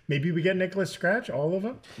Alice, maybe we get Nicholas Scratch, all of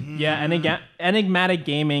them. Yeah, and again, Enigmatic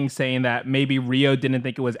Gaming saying that maybe Rio didn't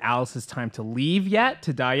think it was Alice's time to leave yet,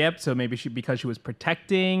 to die yet, so maybe because she was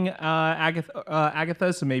protecting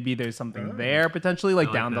Agatha, so maybe there's something there potentially,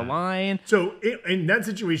 like down the line. So in that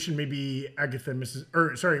situation, maybe Agatha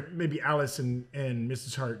and maybe Alice and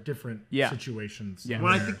Mrs. Hart, different situations. Yeah.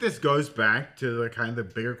 Well, I think this goes back to the kind of the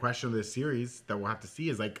bigger question of this series that we'll have to see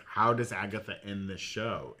is like, how does Agatha end this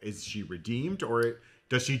show? Is she redeemed, or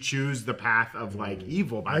does she choose the path of like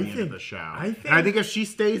evil by the end of the show? I think if she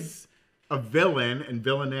stays a villain and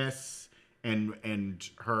villainous and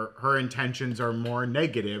her intentions are more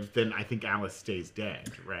negative, then I think Alice stays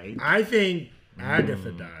dead, right? I think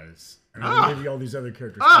Agatha dies. And maybe all these other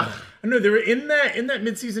characters. I know they were in that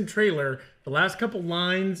mid-season trailer. The last couple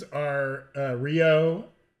lines are Rio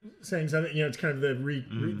saying something. You know, it's kind of the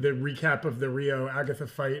recap of the Rio Agatha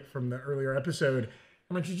fight from the earlier episode.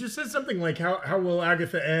 I mean, she just says something like, "How will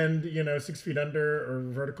Agatha end? You know, 6 feet under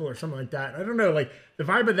or vertical or something like that." I don't know. Like the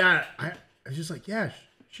vibe of that, I was just like, yeah,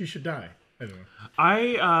 she should die. I don't know.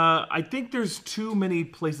 I think there's too many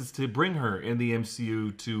places to bring her in the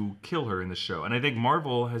MCU to kill her in the show, and I think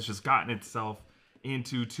Marvel has just gotten itself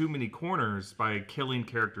into too many corners by killing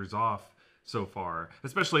characters off so far,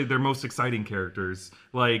 especially their most exciting characters,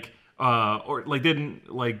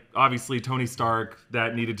 obviously Tony Stark,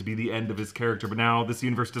 that needed to be the end of his character, but now this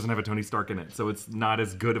universe doesn't have a Tony Stark in it, so it's not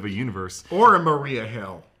as good of a universe. Or a Maria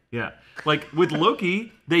Hill. Yeah. Like with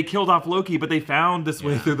Loki, they killed off Loki, but they found this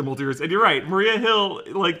way through the multiverse. And you're right, Maria Hill,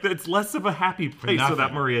 it's less of a happy place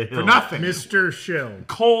without Maria Hill. For nothing. Mr. Shill.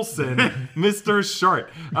 Coulson, Mr.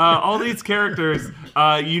 Shart. All these characters,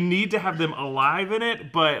 you need to have them alive in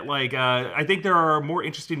it, but I think there are more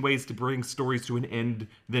interesting ways to bring stories to an end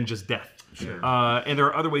than just death. Sure. And there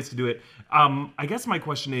are other ways to do it. I guess my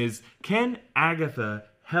question is, can Agatha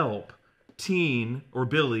help Teen or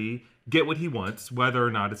Billy get what he wants, whether or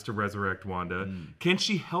not it's to resurrect Wanda? Can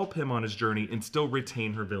she help him on his journey and still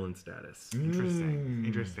retain her villain status?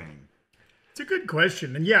 Interesting. It's a good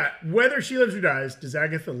question. And yeah, whether she lives or dies, does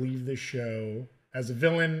Agatha leave the show as a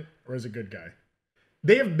villain or as a good guy?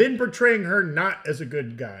 They have been portraying her not as a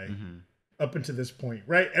good guy up until this point,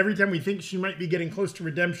 right? Every time we think she might be getting close to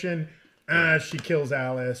redemption, she kills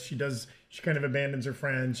Alice. She kind of abandons her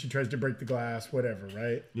friends. She tries to break the glass, whatever,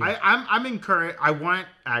 right? Yeah. I'm encouraged. I want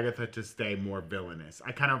Agatha to stay more villainous.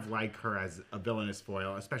 I kind of like her as a villainous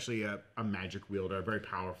foil, especially a magic wielder, a very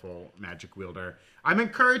powerful magic wielder. I'm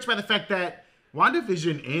encouraged by the fact that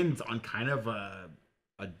WandaVision ends on kind of a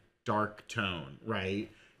dark tone, right?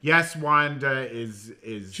 Yes, Wanda is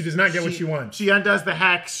She does not get what she wants. She undoes the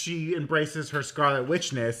hex. She embraces her Scarlet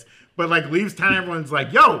Witchness, but leaves town. Everyone's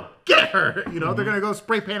like, "Yo, get her!" They're gonna go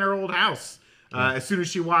spray paint her old house as soon as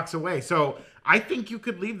she walks away. So I think you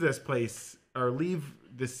could leave this place or leave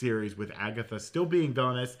this series with Agatha still being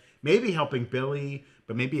villainous, maybe helping Billy,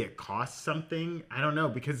 but maybe it costs something. I don't know,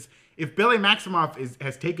 because if Billy Maximoff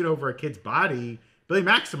has taken over a kid's body, Billy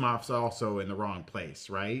Maximoff's also in the wrong place,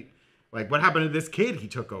 right? What happened to this kid he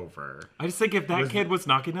took over? I just think if that kid was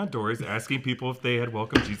knocking on doors, asking people if they had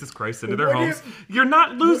welcomed Jesus Christ into their homes, you're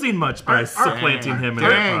not losing much by supplanting him in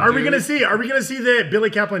that Are we gonna see that Billy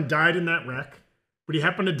Kaplan died in that wreck? Would he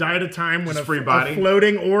happen to die at a time when a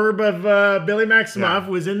floating orb of Billy Maximoff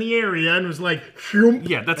was in the area and was like, shoom?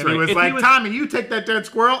 Yeah, that's and right. He was Tommy, you take that dead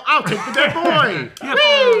squirrel, I'll take the dead boy.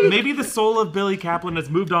 Maybe the soul of Billy Kaplan has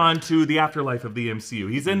moved on to the afterlife of the MCU.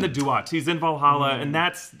 He's in the Duat, he's in Valhalla, and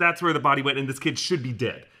that's where the body went, and this kid should be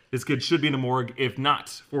dead. This kid should be in a morgue, if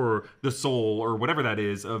not for the soul or whatever that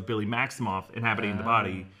is of Billy Maximoff inhabiting the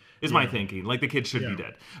body. Is my thinking. The kid should be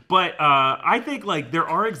dead. But I think, there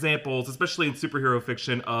are examples, especially in superhero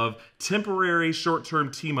fiction, of temporary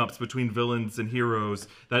short-term team-ups between villains and heroes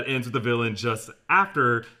that ends with the villain just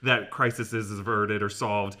after that crisis is averted or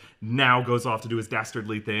solved, now goes off to do his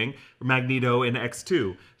dastardly thing. Magneto in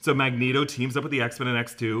X2. So Magneto teams up with the X-Men in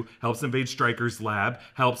X2, helps invade Stryker's lab,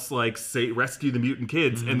 helps, rescue the mutant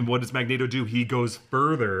kids, and what does Magneto do? He goes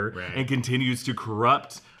further and continues to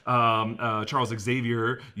corrupt Charles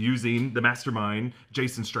Xavier using the mastermind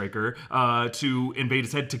Jason Stryker to invade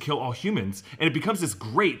his head to kill all humans, and it becomes this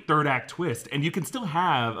great third act twist. And you can still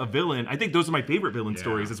have a villain. I think those are my favorite villain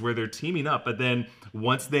stories, is where they're teaming up, but then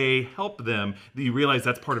once they help them, you realize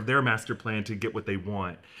that's part of their master plan to get what they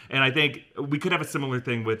want. And I think we could have a similar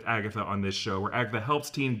thing with Agatha on this show, where Agatha helps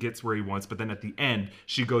Teen, gets where he wants, but then at the end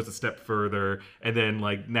she goes a step further, and then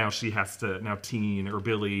now Teen or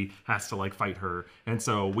Billy has to fight her, and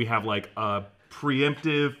so we have a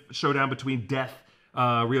preemptive showdown between Death,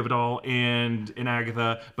 Rio Vidal, and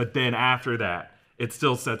Agatha, but then after that, it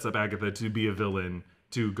still sets up Agatha to be a villain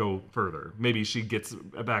to go further. Maybe she gets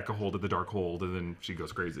back a hold of the Darkhold, and then she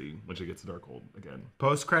goes crazy when she gets the Darkhold again.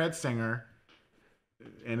 Post-credit stinger,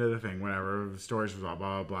 end of the thing, whatever, stories blah,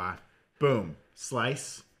 blah, blah. Boom.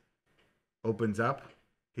 Slice opens up.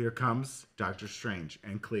 Here comes Doctor Strange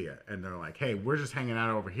and Clea, and they're like, hey, we're just hanging out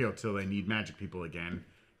over here till they need magic people again.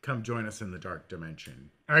 Come join us in the dark dimension.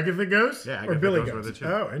 Agatha goes? Yeah, Agatha or Billy goes?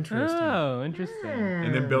 Oh, interesting.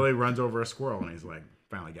 And then Billy runs over a squirrel, and he's like,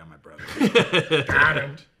 finally got my brother. Got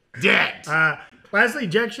him. Dead. Lastly,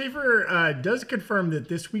 Jack Schaefer does confirm that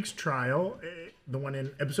this week's trial, the one in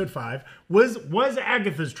episode 5, was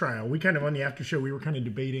Agatha's trial. We kind of, on the after show, we were kind of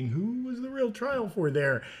debating who was the real trial for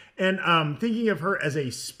there. And thinking of her as a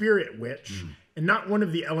spirit witch, and not one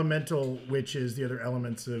of the elemental witches, the other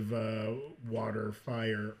elements of water,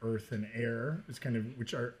 fire, earth, and air, is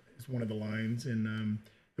one of the lines in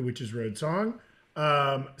the Witch's Road song.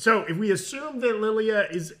 So if we assume that Lilia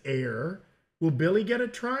is air, will Billy get a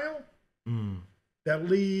trial? That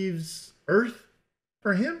leaves Earth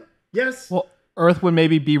for him? Yes. Well, Earth would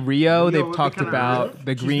maybe be Rio. Rio They've would be talked kinda about Rio.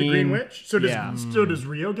 the She's green. the Green Witch. So does Yeah. does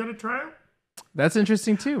Rio get a trial? That's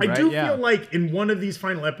interesting too, right? I do Yeah. feel like in one of these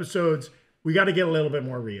final episodes, we got to get a little bit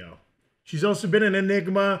more Rio. She's also been an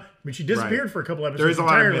enigma. I mean, she disappeared Right. for a couple episodes. There is a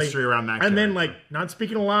lot of entirely. mystery around that And then, character. like, not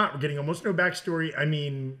speaking a lot, we're getting almost no backstory. I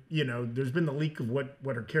mean, you know, there's been the leak of what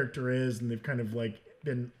her character is, and they've kind of like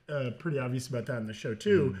been pretty obvious about that in the show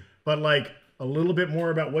too. But like a little bit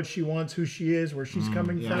more about what she wants, who she is, where she's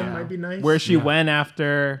coming from might be nice. Where she went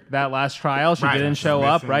after that last trial, she Right, didn't she's show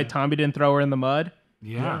up, missing. right? Tommy didn't throw her in the mud.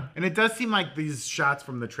 Yeah. And it does seem like these shots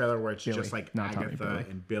from the trailer where it's Billy, just like not Tommy, Agatha Billy.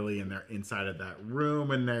 and Billy, and they're inside of that room,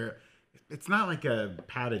 and it's not like a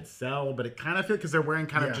padded cell, but it kind of feels because they're wearing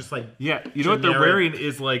kind of just like Yeah, you know what they're generic- wearing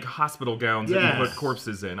is like hospital gowns that Yes. you put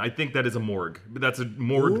corpses in. I think that is a morgue. But that's a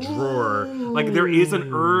morgue drawer. Like there is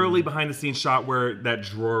an early behind the scenes shot where that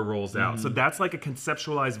drawer rolls out. So that's like a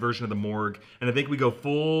conceptualized version of the morgue. And I think we go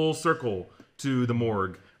full circle to the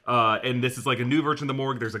morgue. And this is like a new version of the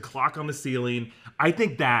morgue. There's a clock on the ceiling. I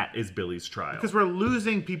think that is Billy's trial. because we're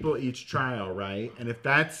losing people each trial, right? And if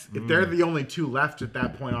they're the only two left at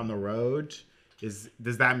that point on the road,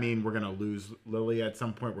 does that mean we're gonna lose Lily at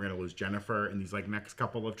some point? We're gonna lose Jennifer in these like next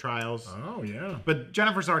couple of trials. Oh yeah. But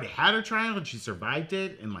Jennifer's already had her trial and she survived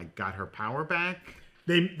it and like got her power back.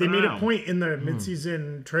 They made a Wow. point in the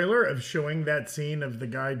mid-season trailer of showing that scene of the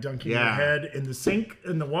guy dunking Yeah. her head in the sink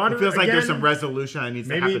in the water. It feels like there's again. some resolution that needs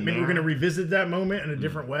to Maybe happen we're there. gonna revisit that moment in a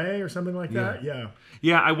different way or something like that. Yeah.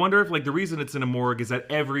 Yeah, I wonder if like the reason it's in a morgue is that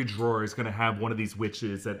every drawer is going to have one of these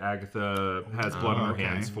witches that Agatha has blood on her okay.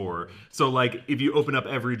 hands for. So like if you open up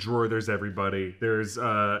every drawer, there's everybody. There's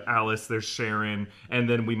Alice, there's Sharon, and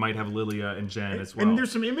then we might have Lilia and Jen as well. And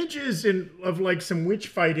there's some images of like some witch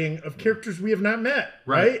fighting of characters we have not met,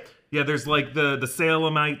 right? Yeah, there's like the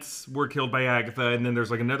Salemites were killed by Agatha, and then there's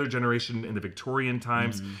like another generation in the Victorian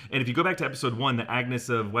times. And if you go back to episode 1, the Agnes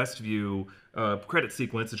of Westview credit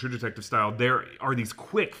sequence, the True Detective style, there are these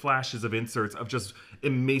quick flashes of inserts of just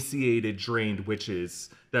emaciated, drained witches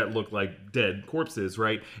that look like dead corpses,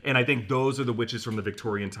 right? And I think those are the witches from the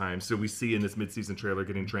Victorian times. So we see in this mid-season trailer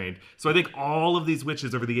getting drained. So I think all of these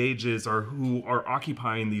witches over the ages are who are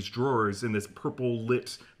occupying these drawers in this purple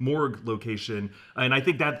lit morgue location. And I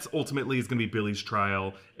think that's ultimately is going to be Billy's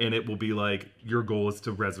trial. And it will be like, your goal is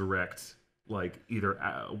to resurrect like either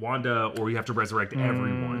Wanda or you have to resurrect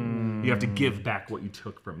everyone. You have to give back what you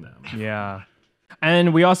took from them. Yeah.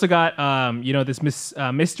 And we also got, this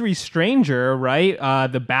mystery stranger, right?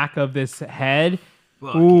 The back of this head.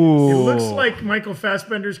 Fuck. Ooh. It looks like Michael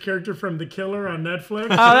Fassbender's character from The Killer on Netflix.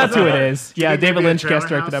 Oh, that's who it is. Yeah, Maybe David a Lynch trailer guest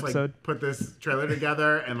directed house, episode. Like, put this trailer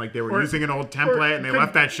together and like they were Or- using an old template and they could-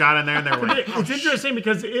 left that shot in there and they were like, It's interesting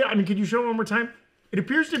because, could you show it one more time? It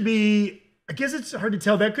appears to be, I guess it's hard to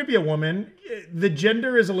tell. That could be a woman. The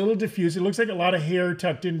gender is a little diffused. It looks like a lot of hair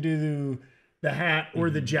tucked into the hat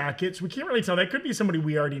or the jackets. We can't really tell. That could be somebody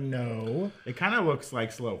we already know. it kind of looks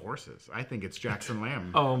like Slow Horses. I think it's Jackson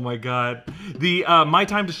Lamb. Oh my god. The My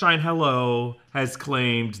Time to Shine Hello has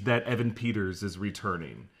claimed that Evan Peters is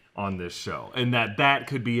returning on this show and that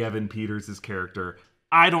could be Evan Peters' character.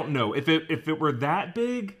 I don't know. If it were that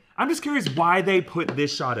big, I'm just curious why they put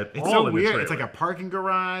this shot at It's all so in the weird. trailer. It's like a parking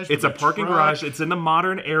garage. It's with a parking truck. garage. It's in the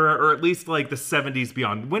modern era, or at least like the 70s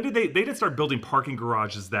beyond. When did they didn't start building parking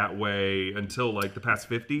garages that way until like the past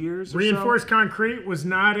 50 years or Reinforced concrete was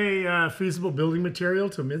not a feasible building material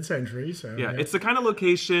till mid-century. So Yeah, it's the kind of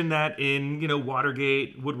location that in,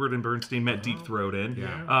 Watergate, Woodward and Bernstein met Deep Throat in.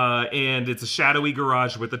 Yeah. And it's a shadowy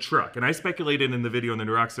garage with a truck. And I speculated in the video on the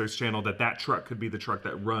New Rockstars channel that truck could be the truck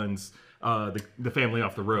that runs the family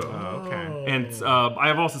off the road. Oh, okay. And I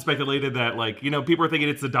have also speculated that, people are thinking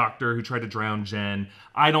it's the doctor who tried to drown Jen.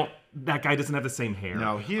 That guy doesn't have the same hair.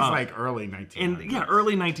 No, he's like early 1900s. And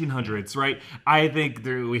early 1900s, right? I think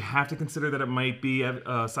we have to consider that it might be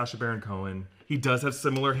Sacha Baron Cohen. He does have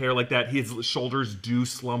similar hair like that. His shoulders do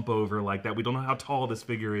slump over like that. We don't know how tall this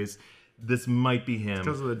figure is. This might be him.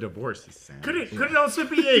 because of the divorce. He's saying. Could it also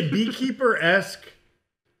be a beekeeper-esque,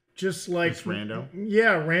 just like Just rando?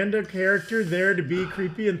 Yeah, rando character there to be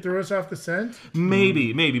creepy and throw us off the scent?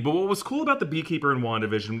 Maybe. But what was cool about the Beekeeper in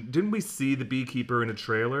WandaVision, didn't we see the Beekeeper in a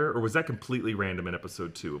trailer? Or was that completely random in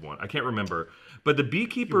episode 2 of one? I can't remember. But the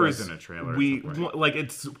Beekeeper He was is... in a trailer at some point.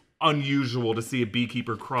 it's unusual to see a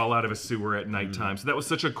beekeeper crawl out of a sewer at nighttime. So that was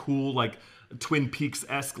such a cool, Twin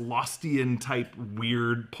Peaks-esque Lostian type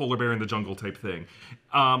weird polar bear in the jungle type thing.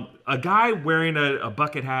 A guy wearing a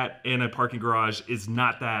bucket hat in a parking garage is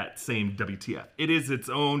not that same WTF. It is its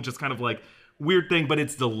own just kind of weird thing, but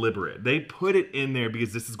it's deliberate. They put it in there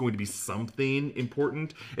because this is going to be something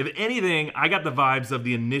important. If anything, I got the vibes of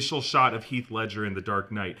the initial shot of Heath Ledger in The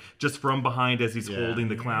Dark Knight, just from behind as he's holding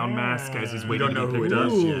the clown mask as he's waiting to be picked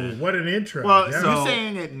up. Ooh, what an intro. Well, so you're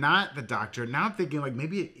saying it not the Doctor. Now I'm thinking like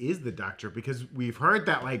maybe it is the Doctor because we've heard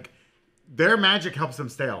that like their magic helps them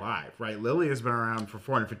stay alive, right? Lily has been around for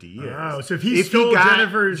 450 years. Oh, so if he stole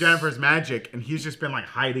Jennifer's magic and he's just been like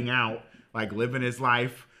hiding out, like living his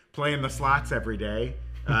life, playing the slots every day.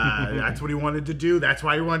 That's what he wanted to do. That's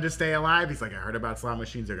why he wanted to stay alive. He's like, I heard about slot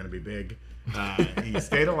machines. They're going to be big. He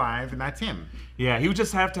stayed alive, and that's him. Yeah, he would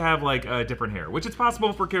just have to have like different hair, which it's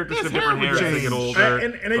possible for characters to have His different hair hair would as they get change. older.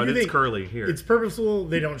 And I but do it's think curly here. It's purposeful.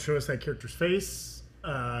 They don't show us that character's face.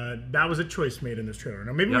 That was a choice made in this trailer.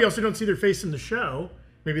 Now, maybe we also don't see their face in the show.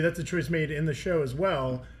 Maybe that's a choice made in the show as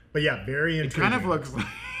well. But yeah, very intriguing. It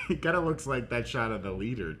kind of looks like that shot of the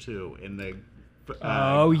leader too in the.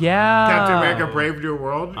 Oh yeah, Captain America: Brave New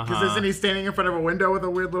World. Because isn't he standing in front of a window with a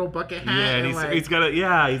weird little bucket hat? Yeah, and he's got a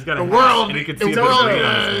the world. And you can The see world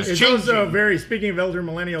the is It's also very, speaking of elder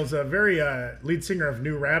millennials, a very lead singer of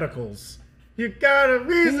New Radicals. You got a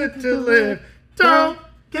reason to live. Don't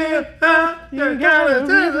give up. You got a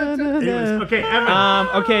reason to live. Anyways, okay, Evan.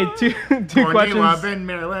 Okay, two questions. Robin,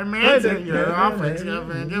 Marilyn Manson, your office, your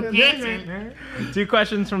Two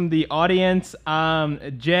questions from the audience.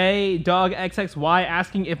 J Dog XXY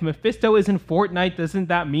asking if Mephisto is in Fortnite, doesn't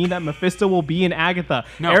that mean that Mephisto will be in Agatha?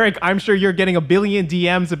 No. Eric, I'm sure you're getting a billion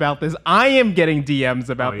DMs about this. I am getting DMs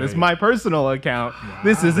about this. Yeah. My personal account.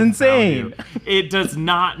 This is insane. It does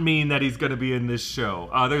not mean that he's going to be in this show.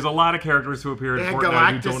 There's a lot of characters who appear in They had Fortnite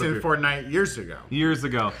who Galactus don't in appear. Fortnite years ago. Years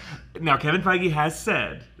ago. Now, Kevin Feige has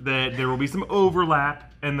said that there will be some overlap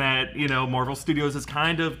and that, Marvel Studios has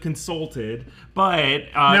kind of consulted, but...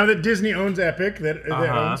 now that Disney owns Epic, that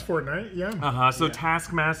owns Fortnite, So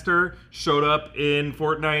Taskmaster showed up in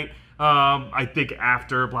Fortnite, I think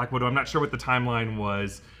after Black Widow. I'm not sure what the timeline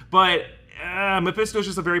was, but... Mephisto's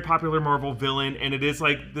just a very popular Marvel villain, and it is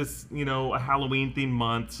like this, a Halloween-themed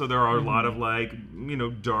month, so there are a lot of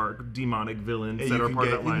dark, demonic villains that are part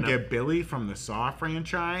of that lineup. You can get Billy from the Saw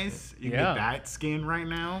franchise. You can get that skin right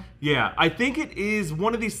now. Yeah, I think it is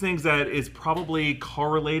one of these things that is probably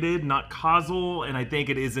correlated, not causal, and I think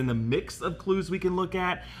it is in the mix of clues we can look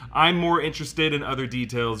at. I'm more interested in other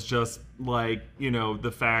details, just like,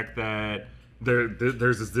 the fact that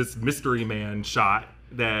there's this mystery man shot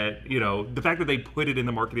that, the fact that they put it in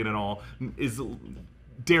the marketing and all is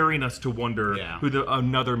daring us to wonder who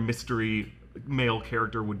another mystery male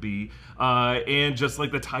character would be. And just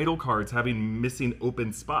like the title cards having missing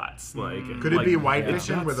open spots. Could it be White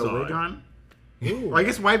Vision with a wig on? Well, I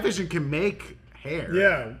guess White Vision can make hair.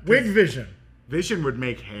 Yeah, wig Vision. Vision would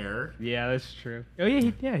make hair. Yeah, that's true. Oh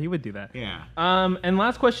yeah, he would do that. Yeah. And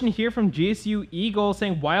last question here from GSU Eagle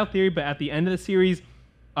saying wild theory, but at the end of the series,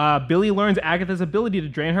 Billy learns Agatha's ability to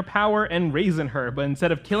drain her power and raisin her, but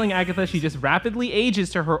instead of killing Agatha, she just rapidly ages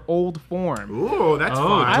to her old form. Ooh, that's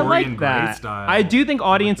fun. I like that. Style. I do think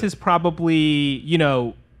audiences probably,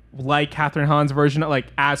 like Catherine Hahn's version, like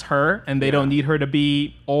as her, and they don't need her to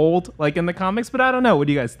be old like in the comics. But I don't know. What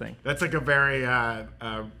do you guys think? That's like a very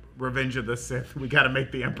Revenge of the Sith. We got to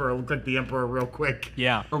make the Emperor look like the Emperor real quick.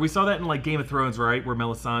 Yeah. Or we saw that in like Game of Thrones, right? Where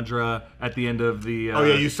Melisandre at the end of the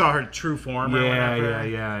you saw her true form.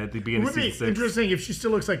 Yeah. At the beginning of It would be season 6. interesting if she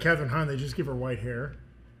still looks like Catherine Hahn. They just give her white hair,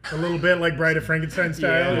 a little bit like Bride of Frankenstein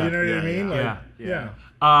style. You know what I mean?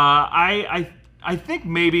 I think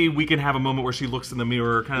maybe we can have a moment where she looks in the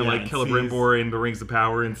mirror, kind of like Celebrimbor in The Rings of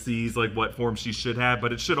Power, and sees like what form she should have.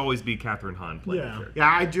 But it should always be Catherine Hahn playing the character.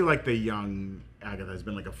 Yeah, I do like the young Agatha. Has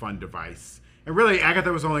been like a fun device. And really,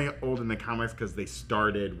 Agatha was only old in the comics because they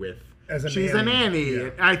started with she's a nanny. Yeah.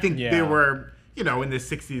 I think they were, in the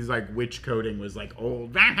 60s, like witch coding was like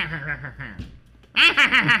old. I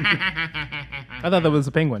thought that was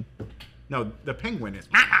a penguin. No, the penguin is.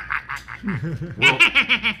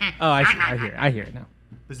 I hear it now.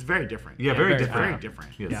 This is very different. Yeah, very different. Very different.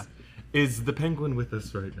 Yes. Yeah. Is the penguin with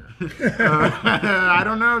us right now? I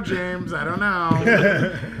don't know, James. I don't know.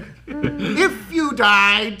 If you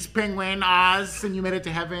died, Penguin Oz, and you made it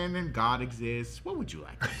to heaven and God exists, what would you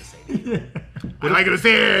like to say to you? What am I going to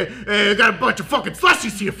say? I got a bunch of fucking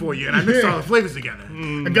slushies here for you, and I mixed all the flavors together.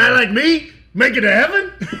 A guy like me make it to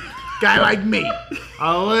heaven? Guy like me,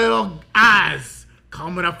 a little Oz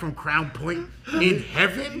coming up from Crown Point in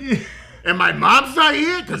heaven, and my mom's not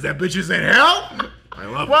here because that bitch is in hell? I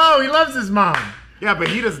love it. Whoa, he loves his mom. Yeah, but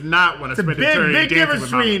he does not want to spend Big eternity dancing difference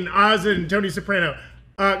with mom. between Oz and Tony Soprano.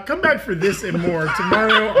 Come back for this and more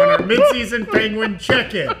tomorrow on our mid-season Penguin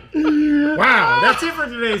check-in. Wow, that's it for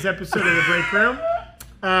today's episode of The Breakroom.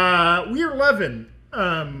 We are loving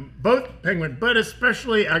both Penguin, but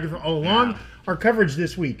especially Agatha all along. Our coverage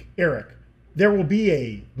this week, Eric, there will be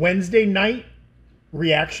a Wednesday night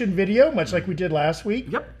reaction video, much like we did last week.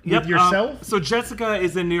 Yep. With yourself. So Jessica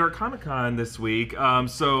is in New York Comic Con this week.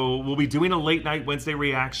 So we'll be doing a late night Wednesday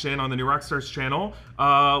reaction on the new Rockstars channel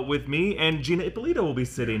with me, and Gina Ippolito will be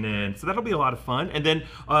sitting in. So that'll be a lot of fun. And then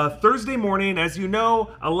Thursday morning, as you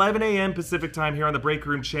know, 11 a.m. Pacific time here on the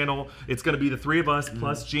Breakroom channel, it's going to be the three of us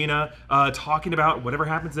plus Gina talking about whatever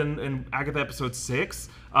happens in Agatha episode 6.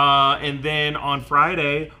 And then on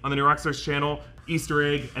Friday on the new Rockstars channel, Easter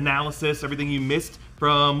egg analysis, everything you missed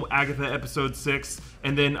from Agatha episode 6,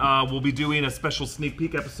 and then we'll be doing a special sneak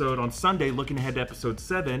peek episode on Sunday looking ahead to episode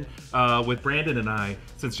 7 with Brandon and I,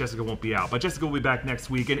 since Jessica won't be out. But Jessica will be back next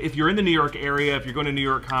week, and if you're in the New York area, if you're going to New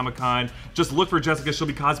York Comic Con, just look for Jessica. She'll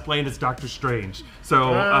be cosplaying as Doctor Strange,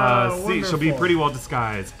 so she'll be pretty well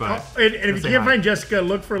disguised. But and if you can't find Jessica,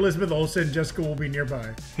 look for Elizabeth Olsen. Jessica will be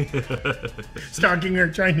nearby, stalking her,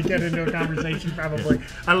 trying to get into a conversation probably.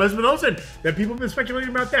 Elizabeth Olsen, that people have been speculating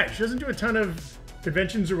about that. She doesn't do a ton of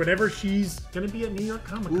conventions or whatever. She's gonna be at New York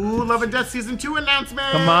Comic Con. Ooh, Love and Death season 2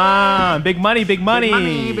 announcement. Come on, big money, big money.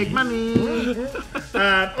 Big money, big money.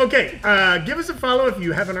 Okay, give us a follow if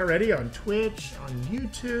you haven't already on Twitch, on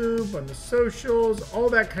YouTube, on the socials, all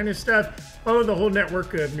that kind of stuff. Follow the whole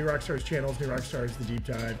network of New Rockstars channels, New Rockstars, The Deep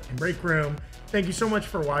Dive, and Breakroom. Thank you so much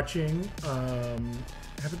for watching.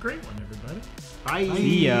 Have a great one, everybody. Bye.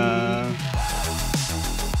 See ya.